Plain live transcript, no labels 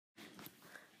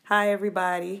Hi,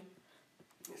 everybody.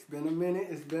 It's been a minute.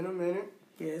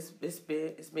 Yes,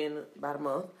 it's been about a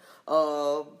month.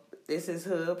 This is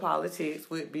Hood Politics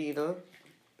with Bina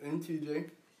And TJ.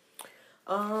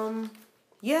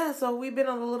 Yeah. So we've been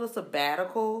on a little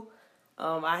sabbatical.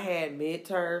 I had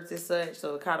midterms and such,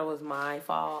 so it kind of was my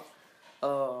fault.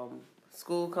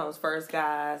 School comes first,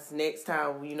 guys. Next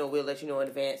time, we'll let you know in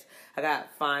advance. I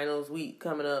got finals week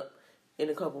coming up in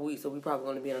a couple weeks, so we probably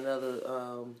going to be in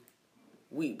another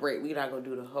week break. We're not going to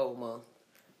do the whole month.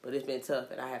 But it's been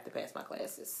tough, and I have to pass my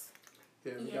classes.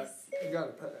 Yeah, you got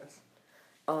to pass.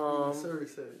 Sir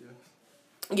said yes.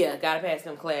 Yeah, got to pass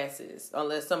them classes.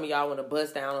 Unless some of y'all want to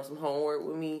bust down on some homework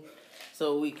with me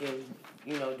so we can,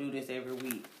 do this every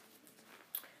week.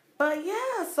 But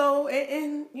yeah, so,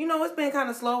 and it's been kind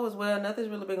of slow as well. Nothing's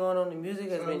really been going on. The music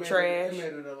has been trash. It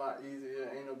made it a lot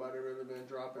easier. Ain't nobody really been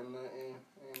dropping nothing.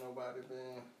 Ain't nobody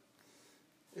been...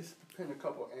 It's been a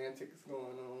couple antics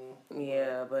going on.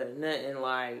 Yeah, but nothing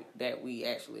like that we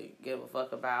actually give a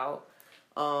fuck about.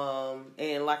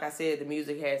 And like I said, the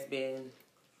music has been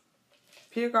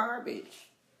pure garbage.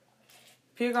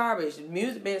 Pure garbage. The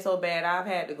music been so bad, I've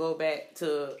had to go back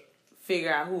to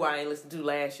figure out who I ain't listened to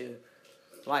last year.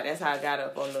 Like, that's how I got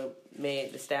up on the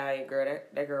Meg Thee Stallion girl.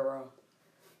 That girl raw.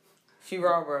 She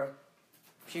raw, bro.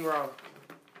 She raw.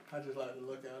 I just like to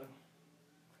look at her.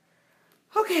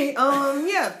 Okay,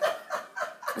 yeah.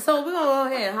 So we're going to go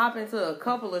ahead and hop into a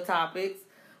couple of topics.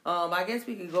 I guess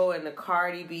we could go into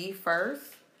Cardi B first.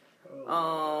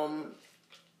 A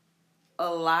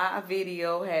live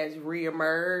video has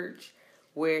reemerged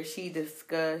where she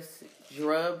discussed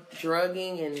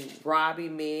drugging and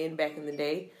robbing men back in the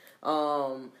day.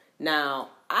 Now,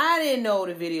 I didn't know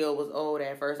the video was old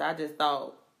at first. I just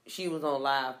thought she was on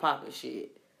live popping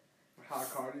shit. How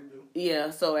Cardi do? Yeah,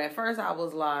 so at first I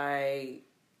was like,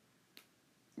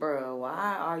 bro,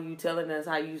 why are you telling us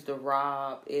how you used to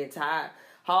rob and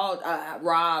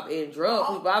rob and drug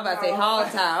people? I'm about to say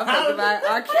hog tie. I'm talking about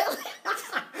R. Kelly.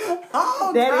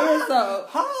 That is so.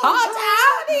 Hog tie?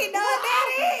 I don't even know what that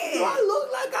is. Do I look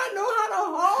like I know how to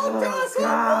hog tie something?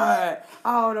 God. I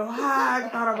don't know how I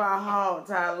thought about hog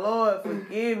tie. Lord,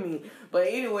 forgive me. But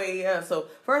anyway, yeah, so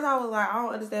first I was like, I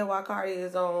don't understand why Cardi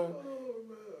is on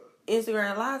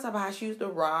Instagram Live talking about how she used to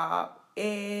rob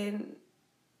and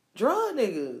drug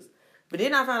niggas. But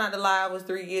then I found out the live was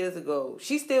 3 years ago.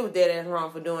 She still was dead ass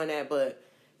wrong for doing that, but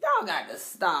y'all got to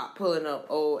stop pulling up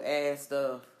old ass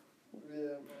stuff.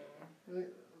 Yeah, man.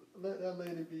 Let that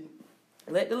lady be.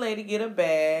 Let the lady get a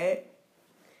bag.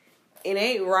 It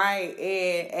ain't right,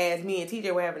 and as me and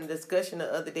TJ were having a discussion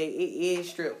the other day, it is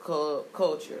strip club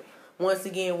culture. Once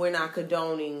again, we're not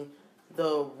condoning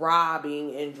the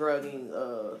robbing and drugging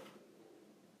of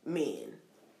men.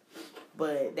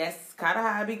 But that's kind of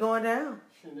how it be going down.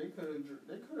 Shit, they could have,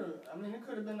 it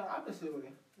could have been the opposite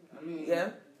way. Yeah.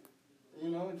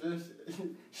 Just,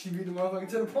 she beat the motherfucker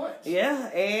to the punch. Yeah,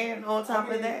 and on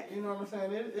top of that. You know what I'm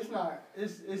saying?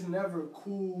 It's never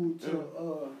cool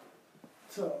to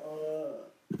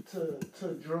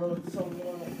drug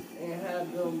someone and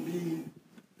have them be,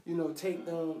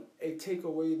 take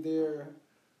away their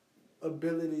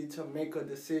ability to make a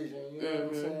decision. You know what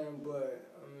I'm saying? But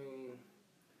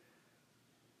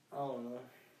I don't know.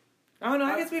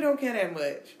 I guess we don't care that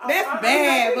much. That's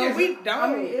bad, but we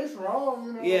don't. It's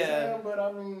wrong, you know what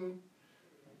I'm saying?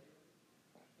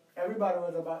 But everybody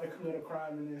was about to commit a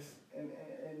crime in this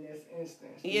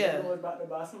instance. Yeah. He was about to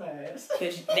buy some ass.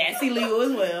 That's illegal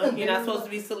as well. You're not supposed to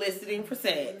be soliciting for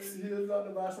sex. He was about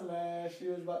to buy some ass. She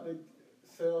was about to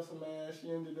sell some ass.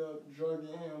 She ended up drugging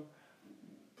him.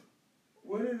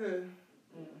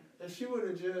 If she would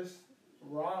have just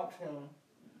robbed him,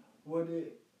 would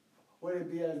it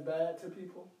be as bad to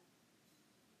people?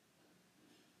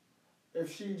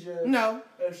 If she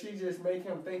just make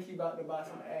him think he about to buy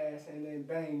some ass and then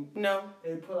bang,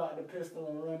 they pull out the pistol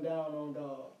and run down on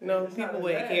dog. No, people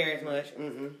wouldn't care as much.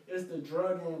 It's the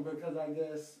drugging, because I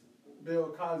guess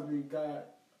Bill Cosby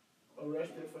got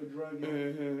arrested for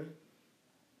drugging.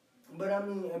 But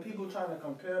and people trying to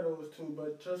compare those two,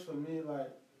 but just for me,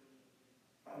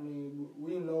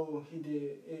 we know he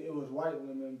did, it was white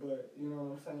women, but, you know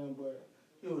what I'm saying, but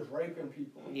he was raping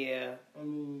people. Yeah.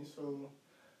 So,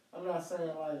 I'm not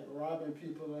saying, robbing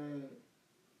people ain't,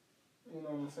 you know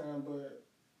what I'm saying, but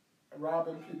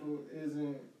robbing people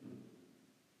isn't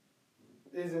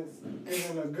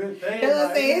a good thing.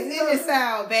 It just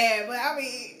sound bad, but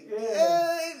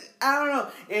I don't know.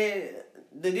 And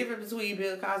the difference between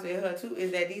Bill Cosby and her, too,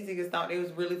 is that these niggas thought they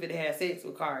was really finna have sex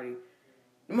with Cardi.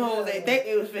 They think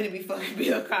it was finna be fucking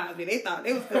Bill Cosby. They thought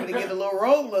they was coming to get a little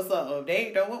role or something. They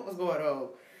didn't know what was going on.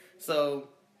 So,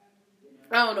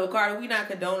 I don't know, Cardi, we not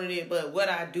condoning it, but what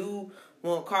I do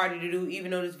want Cardi to do,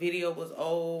 even though this video was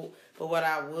old, but what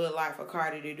I would like for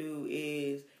Cardi to do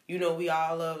is, you know, we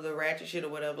all love the ratchet shit or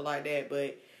whatever like that,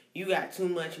 but you got too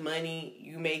much money,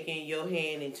 you making your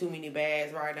hand in too many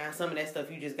bags right now. Some of that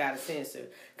stuff you just gotta censor.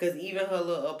 Because even her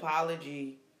little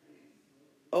apology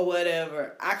or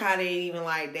whatever, I kind of ain't even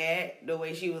like that. The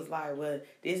way she was like, well,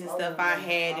 this is stuff I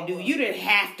had to do. You didn't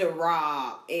have to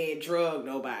rob and drug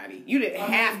nobody. You didn't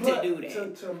have to do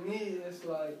that. To me, it's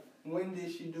like, when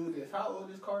did she do this? How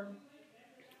old is Cardi?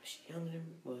 She younger than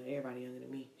me. Well, everybody younger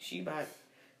than me. She about,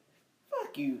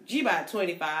 fuck you. She about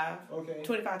 25. Okay.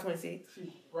 25, 26.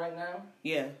 She, right now?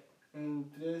 Yeah.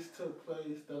 And this took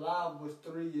place, the live was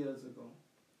 3 years ago.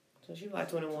 So she was like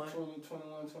 21.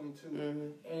 21, 22.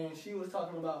 Mm-hmm. And she was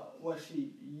talking about what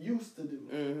she used to do.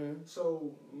 Mm-hmm.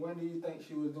 So when do you think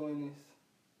she was doing this?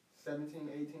 17,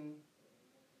 18?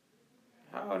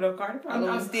 I don't know. Cardi probably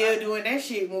was still doing that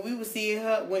shit when we was seeing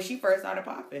her when she first started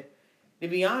popping. To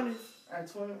be honest.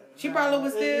 At 20? She probably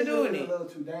was still doing it. A little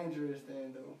too dangerous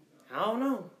then, though. I don't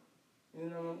know. You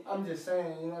know, I'm just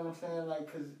saying, you know what I'm saying? Like,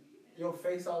 because your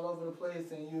face all over the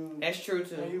place and you... That's true,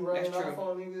 too. And you running off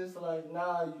on niggas, like,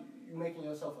 nah, you making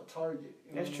yourself a target.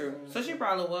 That's true. So she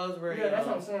probably was real young. Yeah, that's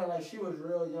what I'm saying. Like, she was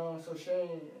real young, so she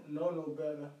ain't know no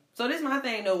better. So this is my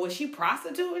thing, though. Was she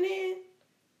prostituting in?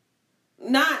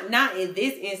 Not in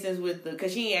this instance with the...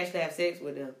 Because she ain't actually have sex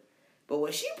with them. But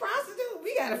was she prostitute?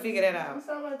 We got to figure that out. It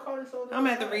sound like Cardi sold I'm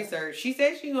at the research. She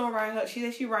said she gonna write her... She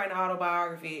said she writing an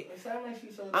autobiography. It sound like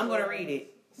she sold... I'm going to read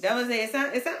it. That was it. It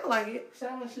sounded like it. It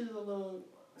sound like she's a little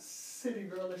city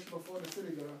girlish before the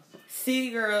city girls.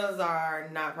 City girls are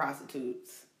not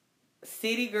prostitutes.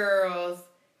 City girls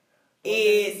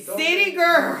is city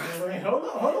girls. Wait, hold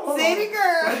on. City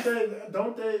girls.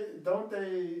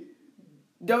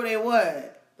 Don't they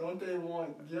what? Don't they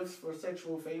want gifts for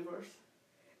sexual favors?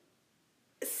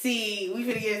 See, we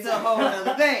finna get into a whole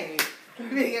other thing.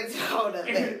 If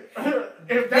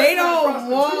They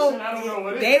don't want. I don't know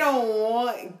what it They is. don't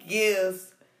want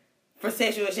gifts for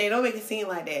sexual shade. Don't make it seem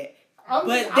like that. I'm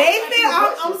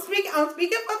speaking for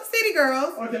the city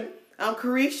girls. Okay. I'm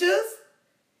Carisha's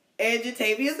and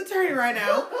Jatavia's attorney right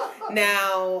now.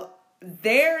 Now,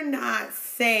 they're not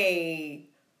saying,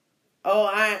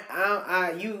 oh,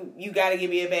 you gotta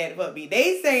give me a bad fuck me.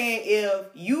 They saying if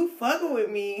you fucking with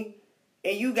me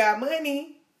and you got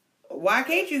money, why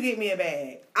can't you get me a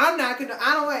bag? I'm not gonna.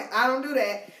 I don't do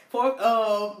that for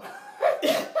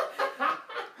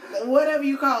whatever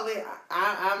you call it.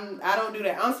 I don't do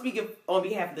that. I'm speaking on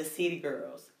behalf of the city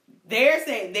girls. They're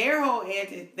saying their whole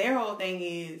thing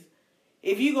is,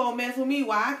 if you gonna mess with me,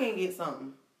 why I can't get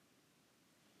something?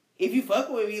 If you fuck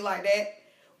with me like that,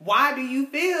 why do you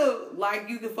feel like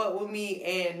you can fuck with me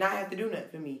and not have to do nothing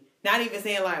for me? Not even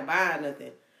saying like buy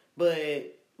nothing,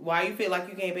 but why you feel like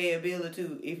you can't pay a bill or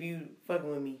two if you fucking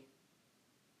with me?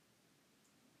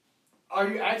 Are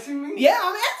you asking me? Yeah,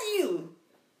 I'm asking you.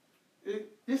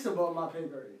 It's about my pay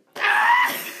grade.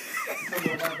 It's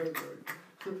about my pay grade.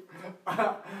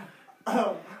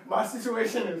 My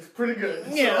situation is pretty good.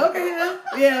 Yeah, so. okay.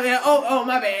 Yeah. Oh,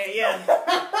 my bad. Yeah.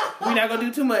 We're not gonna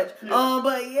do too much. Yeah.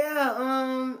 But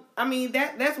yeah, I mean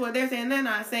that's what they're saying. They're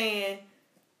not saying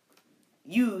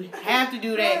you have to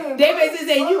do that. Man, they basically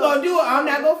say you gonna do it. I'm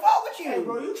not gonna fuck with you. Hey,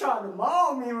 bro, you tried to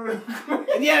maul me real quick.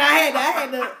 Yeah,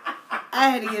 I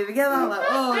had to get it together. I was like,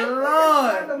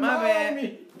 oh Lord, my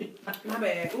bad. My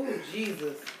bad. Ooh,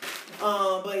 Jesus.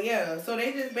 But yeah, so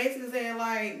they just basically saying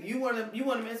like, you wanna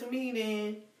mess with me,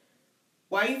 then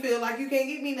why you feel like you can't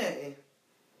get me nothing?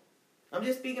 I'm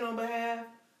just speaking on behalf.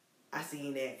 I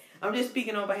seen that. I'm just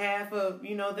speaking on behalf of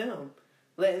them,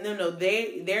 letting them know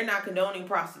they're not condoning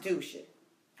prostitution.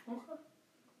 Okay.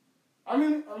 I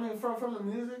mean, from the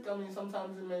music,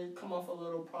 sometimes it may come off a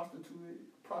little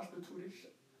prostitutish.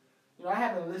 I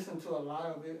haven't listened to a lot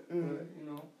of it, but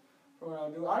from what I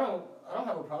do, I don't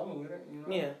have a problem with it.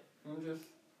 Yeah. Just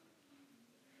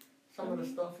some of the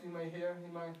stuff you may hear, if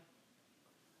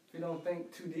you don't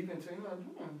think too deep into it,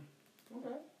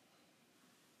 okay.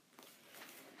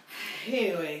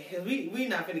 Anyway, because we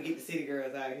not finna get the city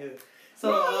girls out of here.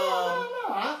 So no.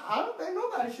 I don't think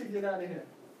nobody should get out of here.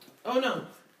 Oh no,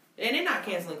 and they're not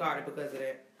canceling Cardi because of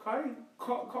that. Cardi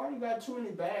got too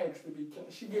many bags to be.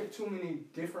 She get too many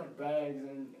different bags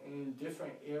in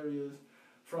different areas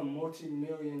from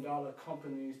multi-million-dollar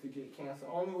companies to get canceled.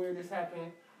 Only way this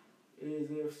happened is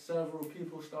if several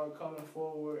people start coming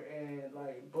forward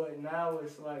but now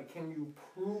it's like, can you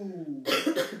prove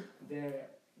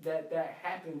that that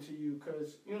happened to you,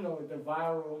 because you know the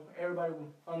viral, everybody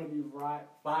want to be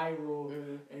viral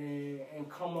and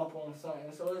come up on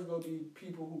something. So it's gonna be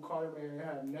people who Cardi B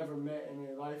have never met in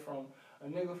their life. From a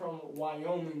nigga from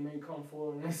Wyoming may come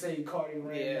forward and say Cardi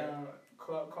ran down,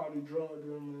 Cardi drugged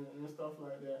them and stuff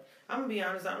like that. I'm gonna be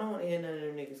honest, I don't want to hear none of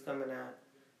them niggas coming out,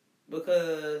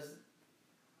 because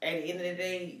at the end of the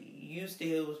day, you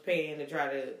still was paying to try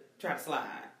to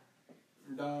slide.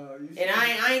 I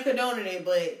ain't condoning it,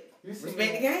 but respect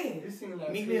the game. You seen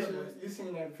that picture? You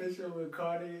seen that picture with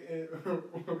Cardi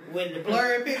with the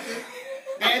blurry picture?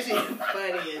 That shit is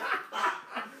funny.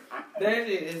 That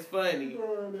shit is funny.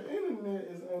 Bro, the internet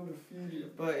is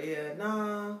undefeated. But yeah,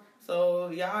 nah. So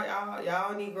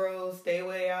y'all Negroes, stay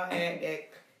where y'all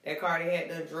at. That Cardi had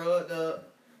done drugged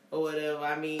up or whatever.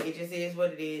 I mean, it just is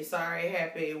what it is. Sorry it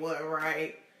happened. It wasn't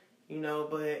right. You know,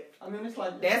 but I mean, it's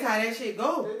like that's how that shit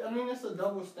go. I mean, it's a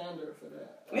double standard for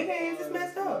that. It is. It's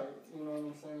messed up. Like, you know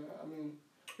what I'm saying? I mean,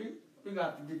 we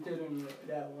got to get in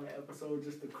that one episode,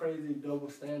 just the crazy double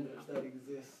standards that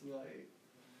exist. Like,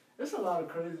 there's a lot of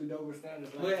crazy double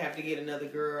standards. Like, we'll have to get another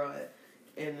girl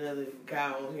and another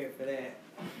guy on here for that,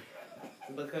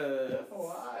 because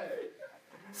why?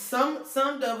 Some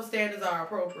double standards are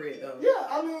appropriate though. Yeah,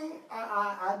 I mean,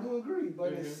 I do agree,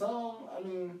 but in some, I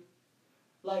mean.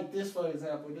 Like this, for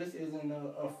example, this isn't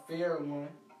a fair one.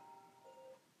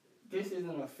 This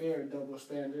isn't a fair double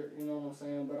standard, you know what I'm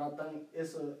saying? But I think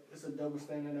it's a double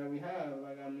standard that we have.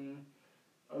 Like, I mean,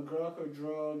 a girl could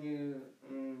drug and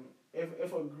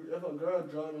if a girl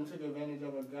drugged and took advantage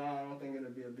of a guy, I don't think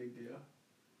it'd be a big deal.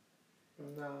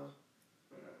 No.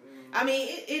 I mean,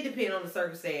 it depends on the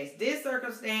circumstance. This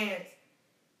circumstance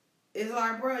is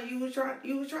like, bro, you was trying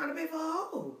to pay for a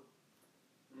hoe.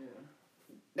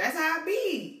 That's how it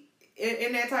be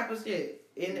in that type of shit.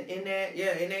 In that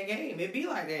game, it be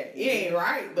like that. It ain't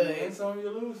right, but you win some, you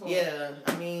lose some. Yeah,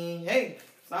 I mean, hey,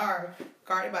 sorry,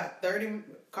 Cardi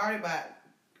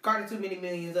too many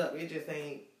millions up. It just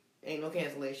ain't no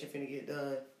cancellation finna get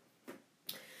done.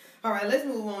 All right, let's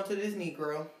move on to this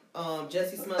Negro,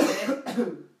 Jussie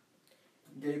Smollett.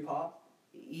 Gay pop.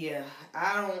 Yeah,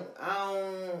 I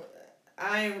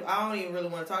don't even really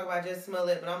want to talk about Jussie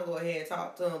Smollett, but I'm going to go ahead and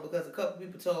talk to him because a couple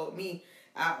people told me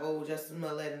I owe Jussie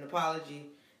Smollett an apology,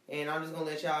 and I'm just going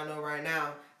to let y'all know right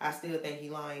now, I still think he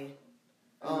lying.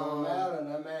 No matter,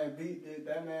 that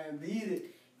man beat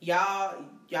it. Y'all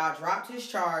dropped his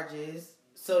charges,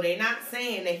 so they not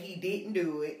saying that he didn't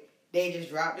do it. They just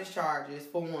dropped his charges,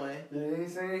 for one. They ain't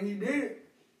saying he did it.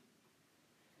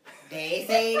 They ain't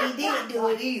saying he didn't do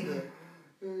it either.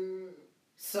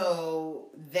 So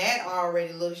that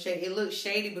already looks shady. It looks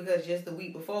shady because just the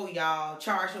week before, y'all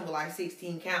charged him with like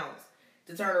 16 counts.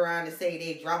 To turn around and say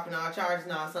they dropping all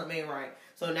charges, something ain't right.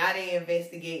 So now they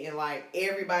investigating like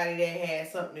everybody that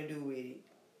had something to do with it.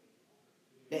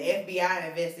 The FBI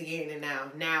investigating it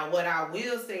now. Now, what I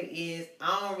will say is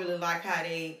I don't really like how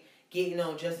they getting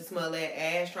on Jussie Smollett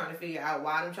ass trying to figure out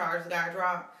why them charges got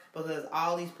dropped, because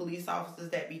all these police officers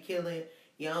that be killing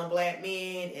young black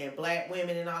men and black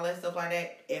women and all that stuff like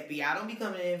that, FBI don't be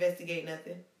coming to investigate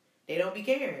nothing. They don't be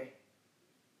caring.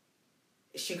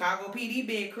 Chicago PD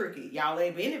been crooked. Y'all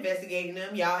ain't been investigating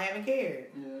them. Y'all haven't cared.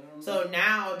 Yeah, so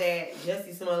now that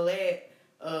Jussie Smollett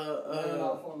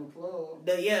off on the plug.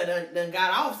 Done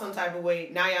got off some type of way,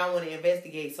 now y'all want to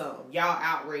investigate something. Y'all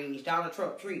outraged. Donald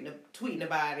Trump tweeting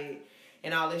about it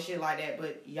and all this shit like that,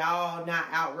 but y'all not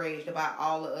outraged about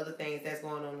all the other things that's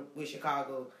going on with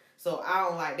Chicago. So I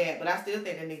don't like that, but I still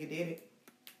think that nigga did it.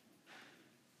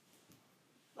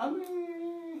 I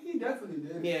mean, he definitely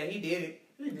did it. Yeah, he did it.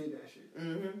 He did that shit.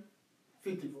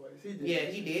 50 voice. He did. Yeah,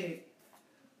 he did it.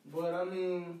 But I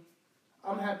mean,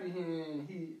 I'm happy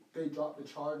they dropped the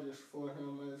charges for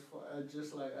him as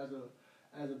just like as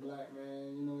a black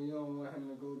man. You know, you don't want him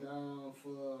to go down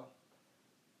for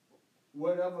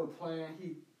whatever plan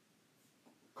he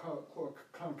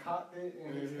concocted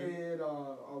in his head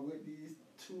or with these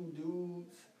two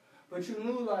dudes. But you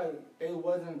knew like he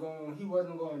wasn't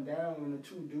going down when the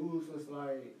two dudes was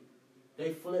like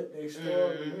they flipped their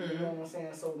story. You know what I'm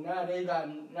saying? So now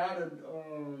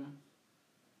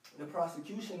the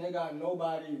prosecution, they got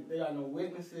nobody, they got no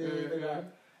witnesses,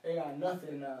 they got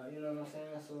nothing now, you know what I'm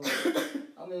saying? So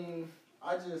I mean,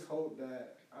 I just hope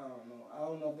that I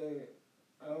don't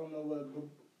know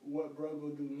what bro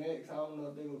will do next. I don't know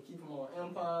if they gonna keep him on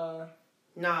Empire.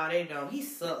 Nah, they don't. He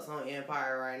sucks on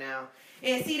Empire right now.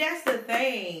 And see, that's the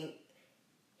thing.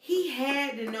 He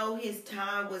had to know his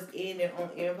time was ending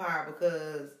on Empire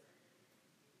because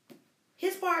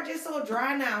his part just so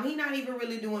dry now. He not even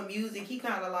really doing music. He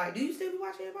kind of like, do you still be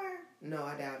watching Empire? No,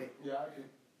 I doubt it. Yeah, I do.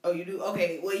 Oh, you do?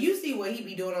 Okay. Well, you see what he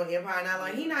be doing on Empire now.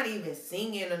 Like, he not even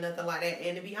singing or nothing like that.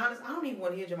 And to be honest, I don't even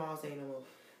want to hear Jamal sing no more.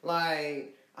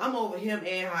 Like, I'm over him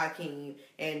and Hakeem.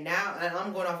 And now, and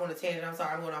I'm going off on a tangent. I'm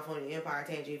sorry, I'm going off on the Empire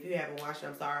tangent. If you haven't watched it,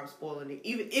 I'm sorry, I'm spoiling it.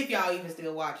 Even if y'all even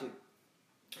still watch it.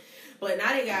 But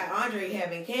now they got Andre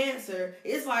having cancer.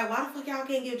 It's like, why the fuck y'all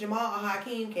can't give Jamal or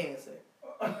Hakeem cancer?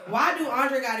 Why do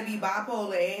Andre got to be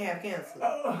bipolar and have cancer?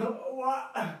 Why?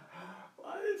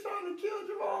 Why are they trying to kill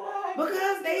Jamal?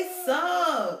 Because they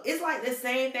suck. It's like the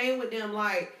same thing with them.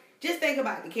 Like, just think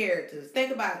about the characters.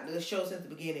 Think about the show since the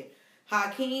beginning.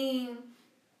 Hakeem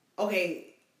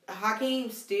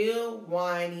still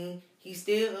whiny. He's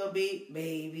still a big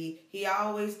baby. He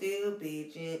always still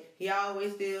bitching. He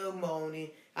always still moaning.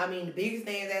 I mean, the biggest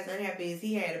thing that's unhappy is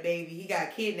he had a baby. He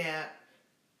got kidnapped.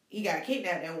 He got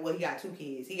 2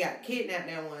 kids. He got kidnapped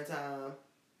that one time.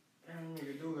 Damn,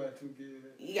 nigga do got 2 kids.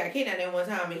 He got kidnapped that one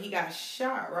time and he got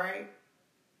shot, right?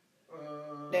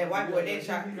 That white boy that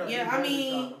shot. Yeah, I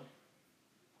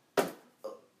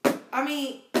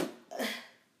mean,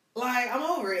 like, I'm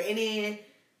over it. And then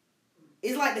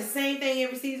it's like the same thing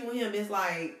every season with him. It's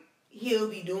like he'll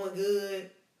be doing good,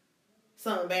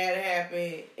 something bad will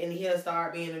happen, and he'll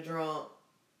start being a drunk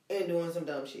and doing some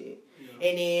dumb shit. Yeah.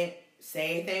 And then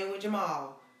same thing with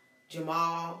Jamal.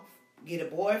 Jamal get a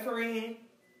boyfriend.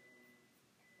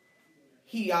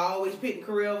 He always pick the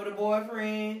career over the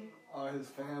boyfriend. His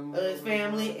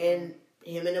family, and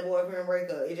him and the boyfriend break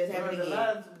up. It just happened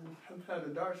again.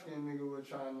 The dark skinned nigga was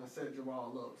trying to set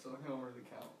Jamal up, so he don't really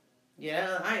count.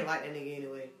 Yeah, I ain't like that nigga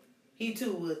anyway. He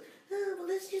too was, well,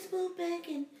 let's just move back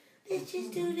and let's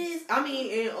just do this. I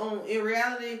mean, in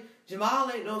reality,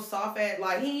 Jamal ain't no soft ass.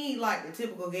 Like, he ain't like the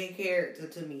typical gay character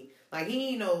to me. Like, he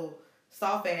ain't no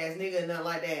soft ass nigga, nothing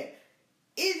like that.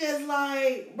 It's just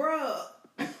like, bruh,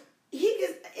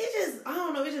 I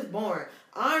don't know, it's just boring.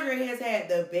 Andre has had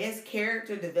the best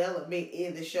character development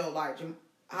in the show. Like,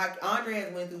 Andre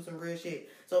has went through some real shit.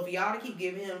 So for y'all to keep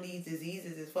giving him these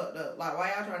diseases is fucked up. Like,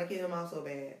 why y'all trying to kill him out so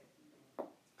bad?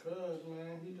 Cause,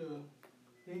 man, he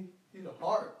the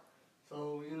heart.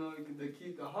 So, to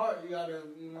keep the heart, you gotta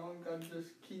just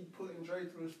keep putting Dre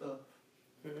through stuff.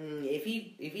 If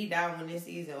he died when this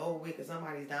season over with because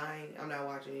somebody's dying, I'm not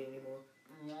watching it anymore.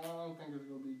 No, I don't think it's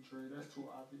gonna be Dre. That's too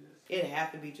obvious. It'd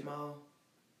have to be Jamal.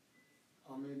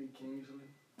 Or maybe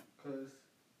Kingsley, cause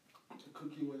the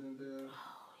cookie wasn't there.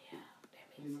 Oh yeah,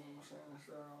 that makes sense. What I'm saying?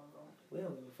 So, I don't know. We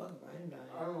don't give a fuck about him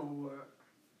dying. I don't know what.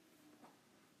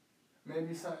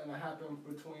 Maybe something that happened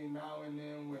between now and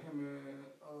then with him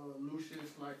and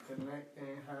Lucius, like, connect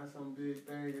and have some big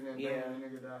thing, and then bam, the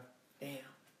nigga die. Damn.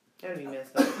 That'd be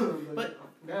messed up. But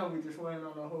now we just went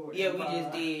on the whole. Yeah, we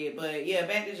just did. But yeah,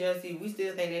 back to Jussie. We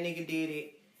still think that nigga did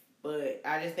it. But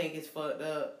I just think it's fucked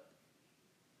up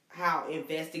how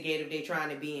investigative they trying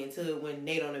to be into it when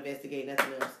they don't investigate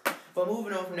nothing else. But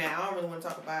moving on from that, I don't really want to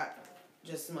talk about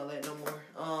Jussie Smollett no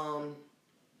more.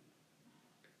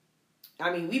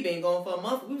 I mean, we've been going for a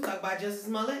month. We was talking about Jussie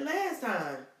Smollett last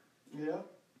time. Yeah.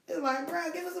 It's like,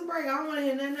 bro, give us a break. I don't want to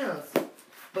hear nothing else.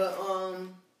 But,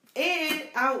 and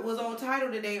I was on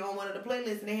Tidal today on one of the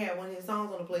playlists, and they had one of his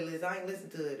songs on the playlist. I ain't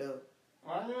listened to it, though.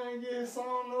 Why you ain't get his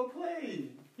song no play?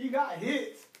 He got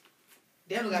hits.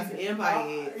 Definitely got some Empire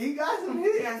hits. He got some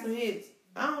hits. He got some hits.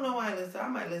 I don't know why I listened to it. I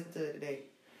might listen to it today.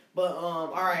 But,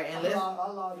 all right, and let's...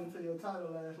 I logged into your Tidal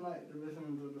last night to listen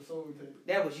to the soul tape.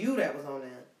 That was you that was on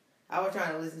there. I was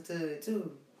trying to listen to it,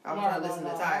 too. I was trying to listen to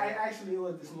Tidal. Actually, it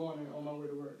was this morning on my way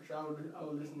to work. So I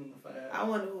was listening to fast. I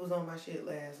wonder who was on my shit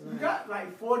last night. You got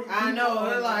like 40 people. I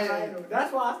know. Like,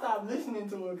 that's why I stopped listening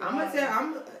to it.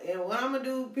 And what I'm gonna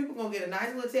do, people gonna get a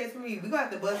nice little text from me. We got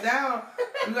to bust down.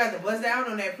 We got to bust down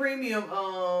on that premium.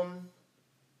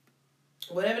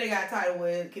 Whatever they got titled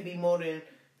with, it could be more than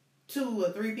 2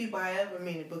 or 3 people, however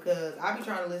many. Because I be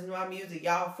trying to listen to my music.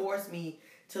 Y'all force me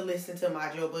to listen to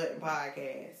my Joe Budden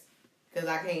podcast. Because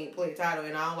I can't play Tidal,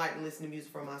 and I don't like to listen to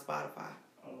music from my Spotify.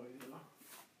 Oh, yeah.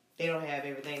 They don't have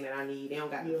everything that I need. They don't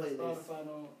got the playlist.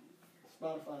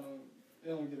 Spotify they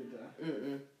don't get it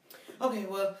done. Okay,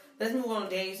 well, let's move on to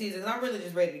Daniel Caesar, because I'm really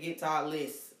just ready to get to our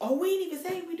list. Oh, we ain't even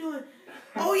say we doing...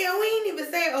 Oh, yeah, we ain't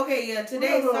even say... Okay, yeah,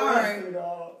 today, sorry.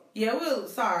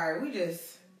 Sorry, we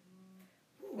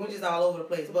just all over the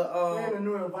place, but... we're in a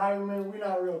new environment. We're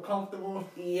not real comfortable.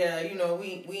 Yeah,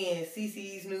 we in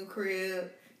CeCe's new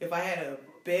crib. If I had a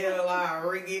bell, I'd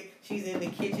ring it. She's in the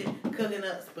kitchen cooking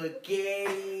up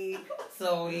spaghetti.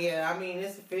 So, yeah, I mean,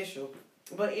 it's official.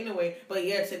 But anyway,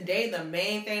 today the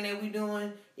main thing that we're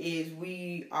doing is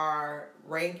we are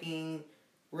ranking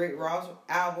Rick Ross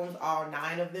albums, all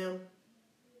 9 of them.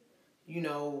 you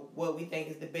know, what we think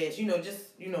is the best. You know,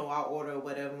 just, you know, our order or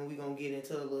whatever, and we're going to get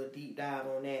into a little deep dive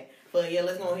on that. But, yeah,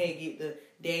 let's go ahead and get the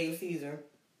Daniel Caesar.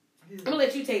 I'm going to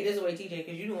let you take this away, TJ,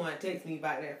 because you didn't want to text me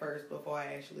about that first before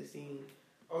I actually seen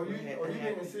you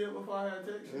didn't see it before I had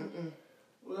text you?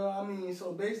 Well, I mean,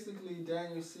 so basically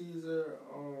Daniel Caesar,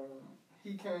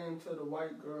 he came to the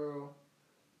white girl,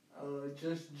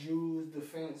 Just Jews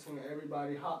defense when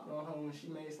everybody hopped on her when she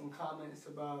made some comments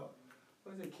about,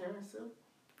 was it Karen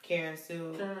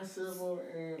Civil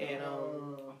and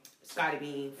Scotty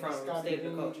Beam from State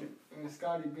of the Culture. And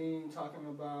Scotty Beam talking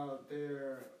about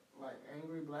their like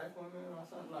angry black women or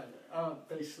something like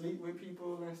they sleep with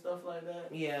people and stuff like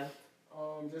that. Yeah.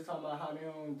 Just talking about how they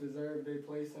don't deserve their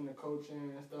place in the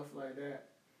coaching and stuff like that.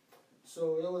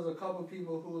 So there was a couple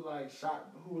people who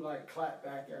clapped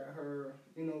back at her.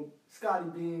 You know, Scotty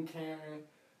Beam, Karen,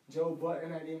 Joe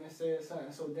Button had even said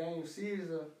something. So Daniel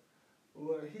Caesar,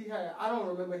 I don't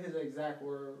remember his exact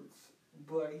words,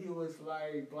 but he was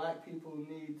like, black people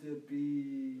need to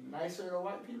be nicer to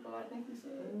white people, I think he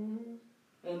said. Mm-hmm.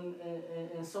 And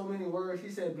in so many words, he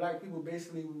said black people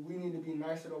basically, we need to be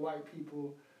nicer to white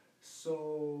people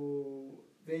so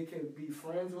they could be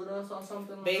friends with us or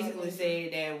something like that. Basically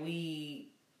said that we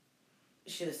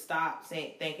should stop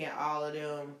thinking all of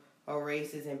them are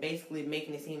racist and basically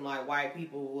making it seem like white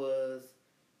people was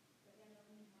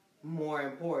more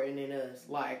important than us.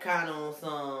 Like, kind of on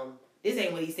some, this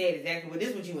ain't what he said exactly, but this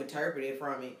is what you interpreted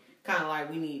from it. Kind of like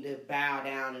we need to bow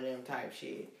down to them type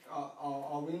shit.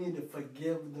 Or we need to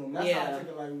forgive them. That's how I took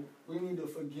it. Like, we need to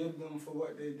forgive them for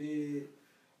what they did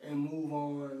and move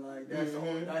on. Like, that's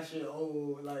old, that shit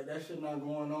old. Like, that shit not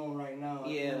going on right now.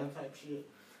 Yeah. You know, type shit.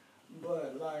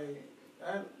 But, like,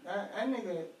 that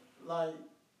nigga, like,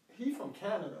 he from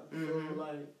Canada. So,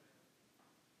 like,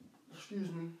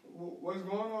 excuse me, what's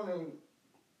going on in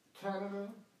Canada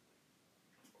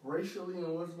racially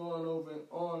and what's going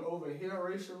on over here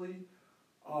racially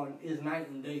is night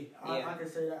and day. I can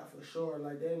say that for sure.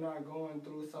 Like, they're not going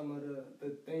through some of the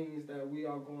things that we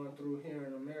are going through here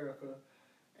in America.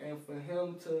 And for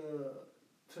him to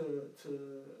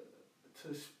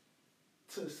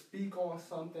speak on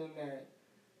something that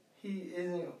he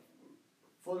isn't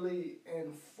fully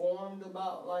informed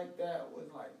about like that was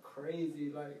like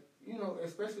crazy. Like, you know,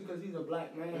 especially because he's a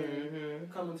black man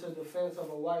coming to the defense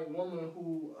of a white woman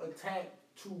who attacked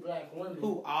two black women.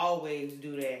 Who always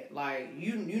do that. Like,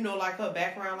 you know, like her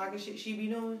background, like the shit she be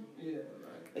doing? Yeah,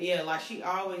 like. Yeah, like she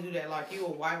always do that. Like, you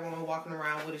a white woman walking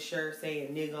around with a shirt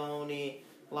saying nigga on it.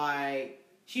 Like,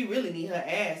 she really need her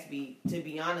ass beat, to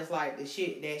be honest. Like, the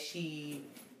shit that she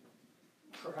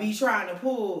be trying to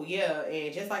pull, yeah.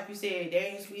 And just like you said,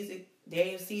 Daniel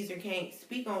Caesar can't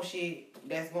speak on shit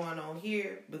that's going on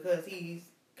here because he's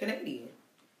Canadian.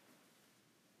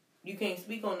 You can't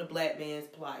speak on the black man's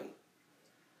plight.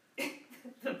 The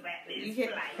black man's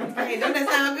plight. Hey, doesn't that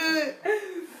sound good?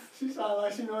 She sound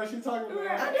like she know what she's talking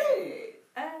about. I do.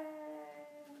 I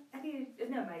need.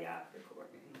 No, my y'all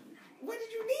recording. What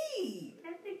did you need?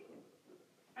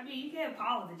 I mean, you can't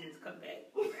pause and just come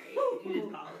back, right? You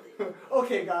just pause it.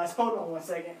 Okay, guys, hold on 1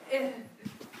 second.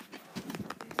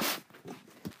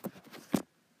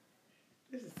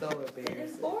 This is so embarrassing.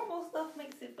 This horrible stuff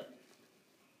makes it funny.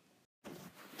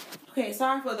 Okay,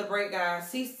 sorry for the break, guys.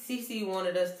 CC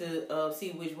wanted us to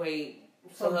see which way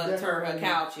for her to turn her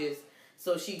couches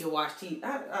so she could watch TV.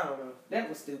 I don't know. That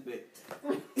was stupid.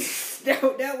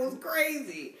 that was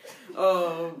crazy.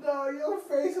 No, your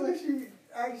face when she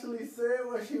actually said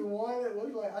what she wanted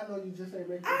was like, I know you just ain't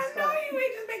make us stop. I know you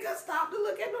ain't just make us stop to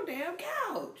look at no damn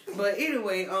couch. But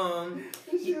anyway,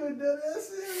 she was that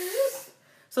serious.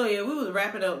 So yeah, we was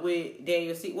wrapping up with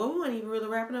Daniel C. Well, we weren't even really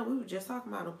wrapping up. We were just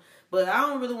talking about him. But I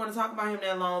don't really want to talk about him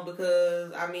that long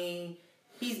because, I mean,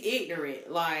 he's ignorant.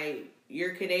 Like,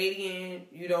 you're Canadian.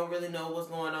 You don't really know what's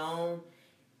going on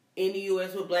in the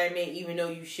U.S. with black men, even though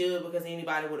you should, because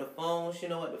anybody with a phone should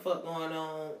know what the fuck going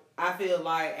on. I feel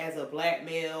like as a black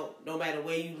male, no matter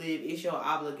where you live, it's your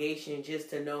obligation just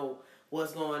to know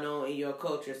what's going on in your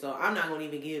culture. So I'm not going to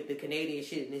even give the Canadian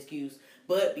shit an excuse.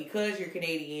 But because you're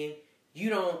Canadian, you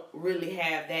don't really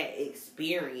have that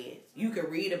experience. You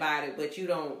can read about it, but you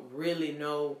don't really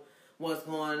know what's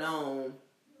going on.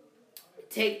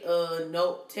 Take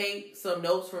some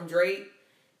notes from Drake,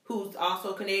 who's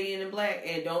also Canadian and black,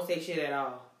 and don't say shit at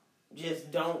all.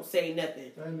 Just don't say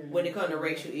nothing when it comes to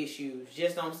racial issues.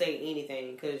 Just don't say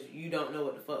anything, because you don't know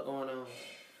what the fuck going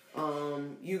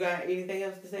on. You got anything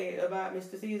else to say about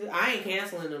Mr. Caesar? I ain't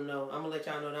canceling them, though. I'm going to let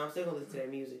y'all know that I'm still going to listen to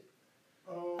that music.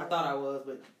 I thought I was,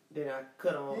 but then I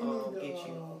cut on Get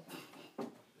You.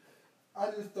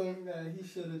 I just think that he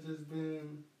should have just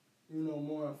been,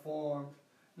 more informed.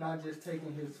 not just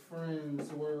taking his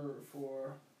friend's word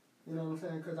for, you know what I'm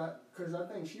saying? Cause I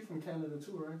think she from Canada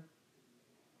too, right?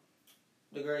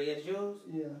 The girl at Jules?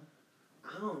 Yeah.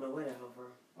 I don't know where that hell from.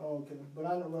 Oh, okay. But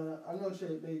I know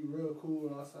they real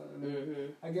cool or something. Mm-hmm.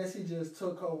 I guess he just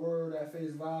took her word at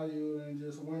face value and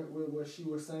just went with what she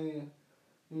was saying.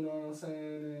 You know what I'm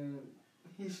saying? And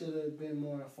he should have been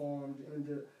more informed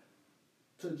and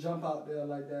to jump out there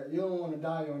like that. You don't want to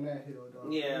die on that hill,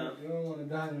 dog. Yeah. You don't want to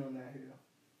die on that hill.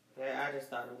 Yeah, I just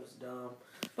thought it was dumb.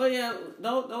 But yeah,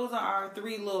 those are our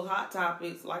 3 little hot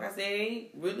topics. Like I said, ain't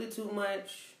really too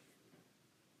much.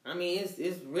 I mean,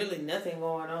 it's really nothing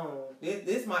going on.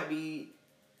 This might be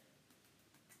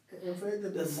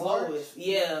the slowest.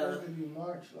 Yeah. It be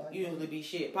March, like usually be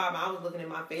shit. Pop, I was looking at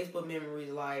my Facebook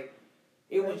memories, like,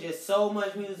 it was just so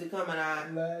much music coming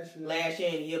out last year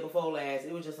and the year before last.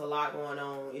 It was just a lot going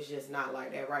on. It's just not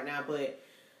like that right now. But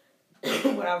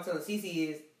what I was telling Cece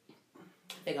is,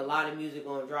 I think a lot of music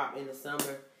going to drop in the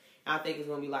summer. I think it's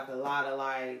going to be like a lot of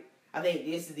like, I think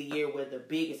this is the year where the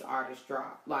biggest artists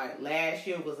drop. Like, last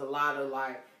year was a lot of,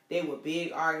 like, they were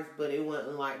big artists, but it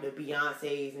wasn't like the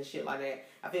Beyoncés and shit like that.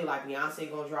 I feel like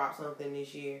Beyonce gonna drop something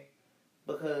this year.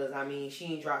 Because, I mean, she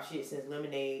ain't dropped shit since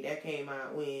Lemonade. That came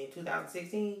out when?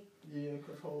 2016? Yeah,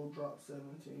 because Hov dropped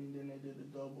 17, then they did the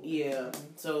double. Yeah,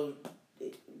 so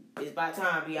it's by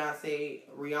time Beyonce.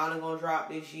 Rihanna gonna drop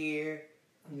this year.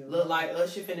 Yeah, look like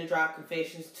Usher finna drop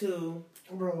Confessions 2.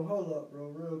 Bro, hold up, bro,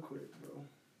 real quick, bro.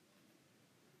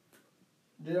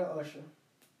 Dear Usher,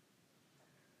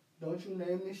 don't you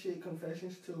name this shit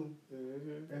Confessions 2.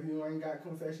 Mm-hmm. If you ain't got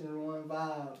Confessions 1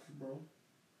 vibes, bro.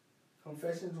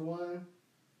 Confessions 1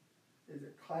 is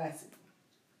a classic.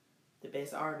 The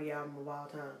best R&B album of all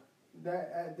time.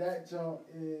 That jump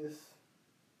is...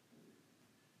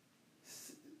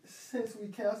 Since we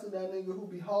canceled that nigga who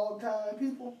be hog-tying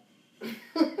people...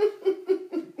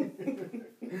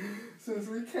 Since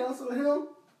we canceled him,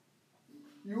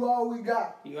 you all we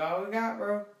got. You all we got,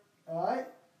 bro. Alright?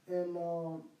 And,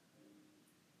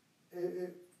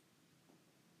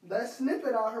 that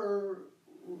snippet I heard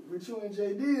with you and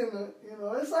JD in the, you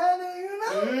know, it sounded, you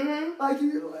know, like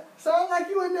you sound like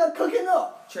you in there cooking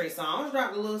up. Trey Songz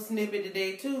dropped a little snippet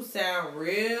today too. Sound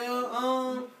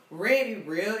real ready,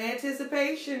 real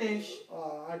anticipation and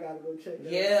I gotta go check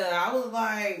that. Yeah, I was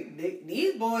like,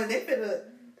 these boys, they finna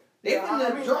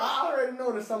drop. I already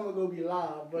know the summer gonna be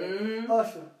live, but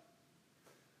Usher,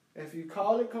 if you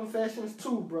call it Confessions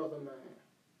 2, brother, man.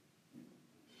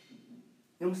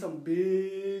 Them some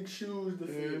big shoes to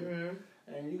fill.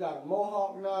 And you got a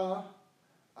mohawk now.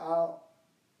 I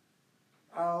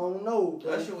don't know.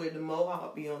 Usher with the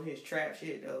mohawk be on his trap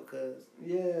shit though, cause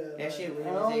that shit with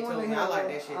him I like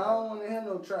that shit. I don't want to hear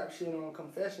no trap shit on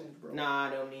Confessions, bro. Nah, I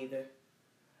don't either.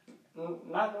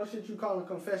 Not no shit you calling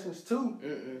Confessions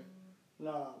 2.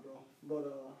 Nah, bro.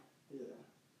 But yeah.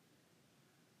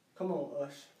 Come on,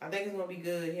 Ush. I think it's gonna be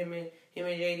good. Him and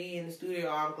JD in the studio.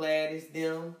 I'm glad it's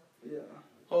them. Yeah.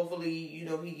 Hopefully, you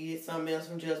know, he gets something else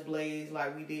from Just Blaze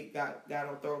like we did got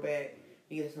on Throwback.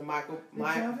 He gets some Michael.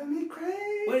 Driving me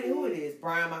crazy. Who it is?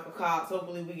 Brian Michael Cox.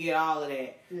 Hopefully, we get all of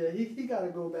that. Yeah, he gotta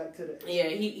go back to the. Yeah,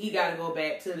 he gotta go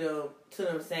back to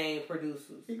them same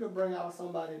producers. He could bring out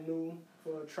somebody new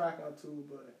for a track or two,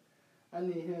 but I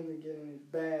need him to get in his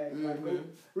bag, like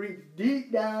reach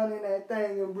deep down in that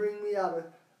thing and bring me out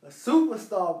a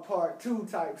Superstar Part 2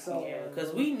 type song. Yeah,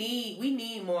 because we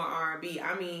need more R&B.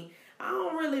 I mean, I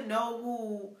don't really know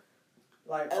who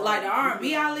like the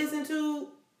R&B I listen to.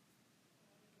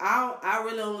 I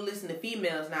really only listen to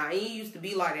females now. It used to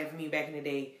be like that for me back in the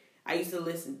day. I used to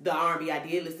listen, the R&B I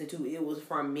did listen to, it was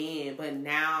from men. But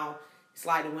now, it's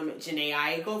like the women. Jhené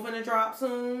Aiko finna drop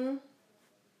soon.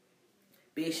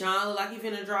 Big Sean look like he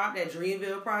finna drop. That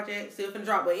Dreamville project still finna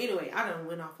drop. But anyway, I done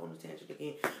went off on the tangent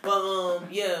again.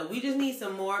 But yeah, we just need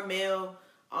some more male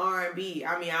R&B.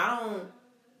 I mean, I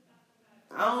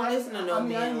don't listen to no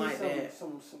men like that.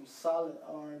 Some solid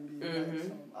R&B. Like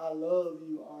some I love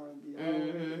you R&B. I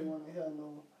don't really want to hear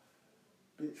no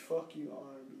bitch fuck you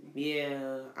R&B.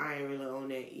 Yeah, I ain't really on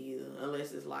that either.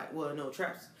 Unless it's like, well, no,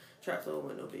 Trap Soul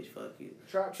wasn't no bitch fuck you.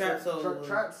 Trap Soul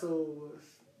was.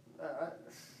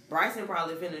 Bryson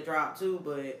probably finna drop too,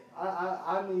 but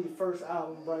I need first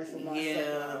album Bryson. Not second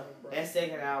album, that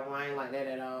second album I ain't like that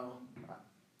at all.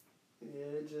 Yeah,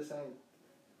 it just ain't.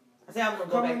 I said I'm gonna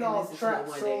go back and listen to it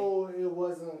one day. Soul, it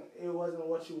wasn't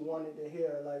what you wanted to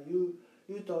hear. Like you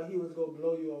thought he was gonna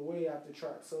blow you away after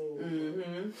Trap Soul.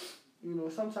 You know,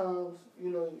 sometimes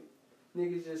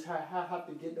niggas just have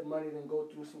to get the money and go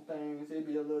through some things. It'd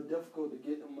be a little difficult to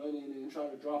get the money and then try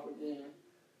to drop again.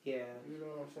 Yeah. You know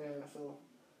what I'm saying? So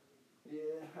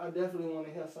Yeah, I definitely want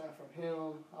to hear something from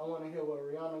him. I want to hear what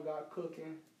Rihanna got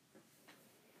cooking.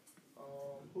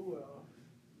 Who else?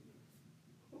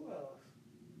 Who else?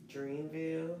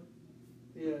 Dreamville.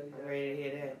 Yeah. I'm ready to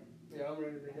hear that. Yeah, I'm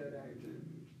ready to hear that.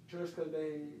 Just because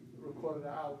they recorded the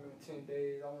album in 10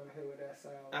 days, I want to hear what that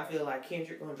sounds like. I feel like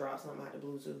Kendrick gonna drop something out the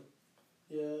blue too.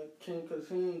 Yeah, because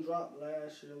he ain't dropped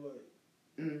last year, what?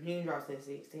 He ain't dropped since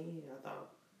 16, I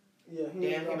thought. Yeah, he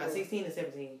Damn, came out 16 and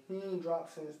 17. He ain't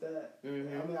dropped since that.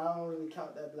 Mm-hmm. I mean, I don't really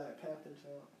count that Black Panther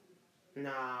jump.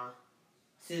 Nah.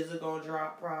 SZA gonna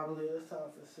drop probably. Yeah, it's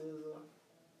time for SZA.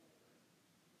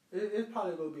 It's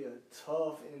probably gonna be a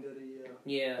tough end of the year.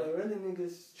 Yeah. But really,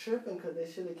 niggas tripping because they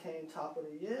should have came top of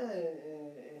the year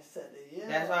and set the year.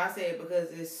 That's why I said because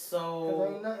it's so.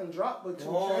 Because ain't nothing dropped but 2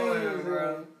 boring, Chainz,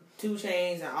 bro. 2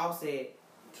 Chainz and Offset.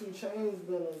 2 Chainz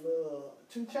been a little.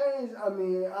 2 Chainz. I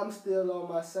mean, I'm still on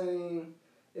my same.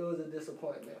 It was a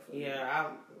disappointment for me.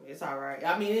 Yeah, it's all right.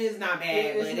 I mean, it's not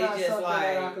bad, It's but not it's just something like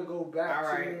that I could go back all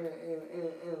to right.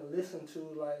 and listen to.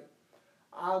 Like,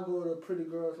 I'll go to Pretty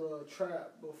Girls Love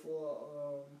Trap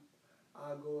before I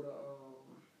go to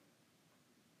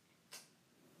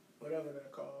whatever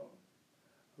they're called.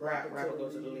 Rapper Go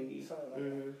to the League.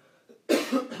 Something like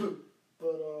that.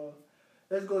 But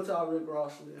let's go to our Rick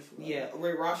Ross list. Right? Yeah,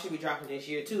 Rick Ross should be dropping this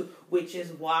year too, which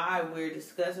is why we're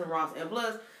discussing Ross. And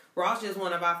plus, Ross is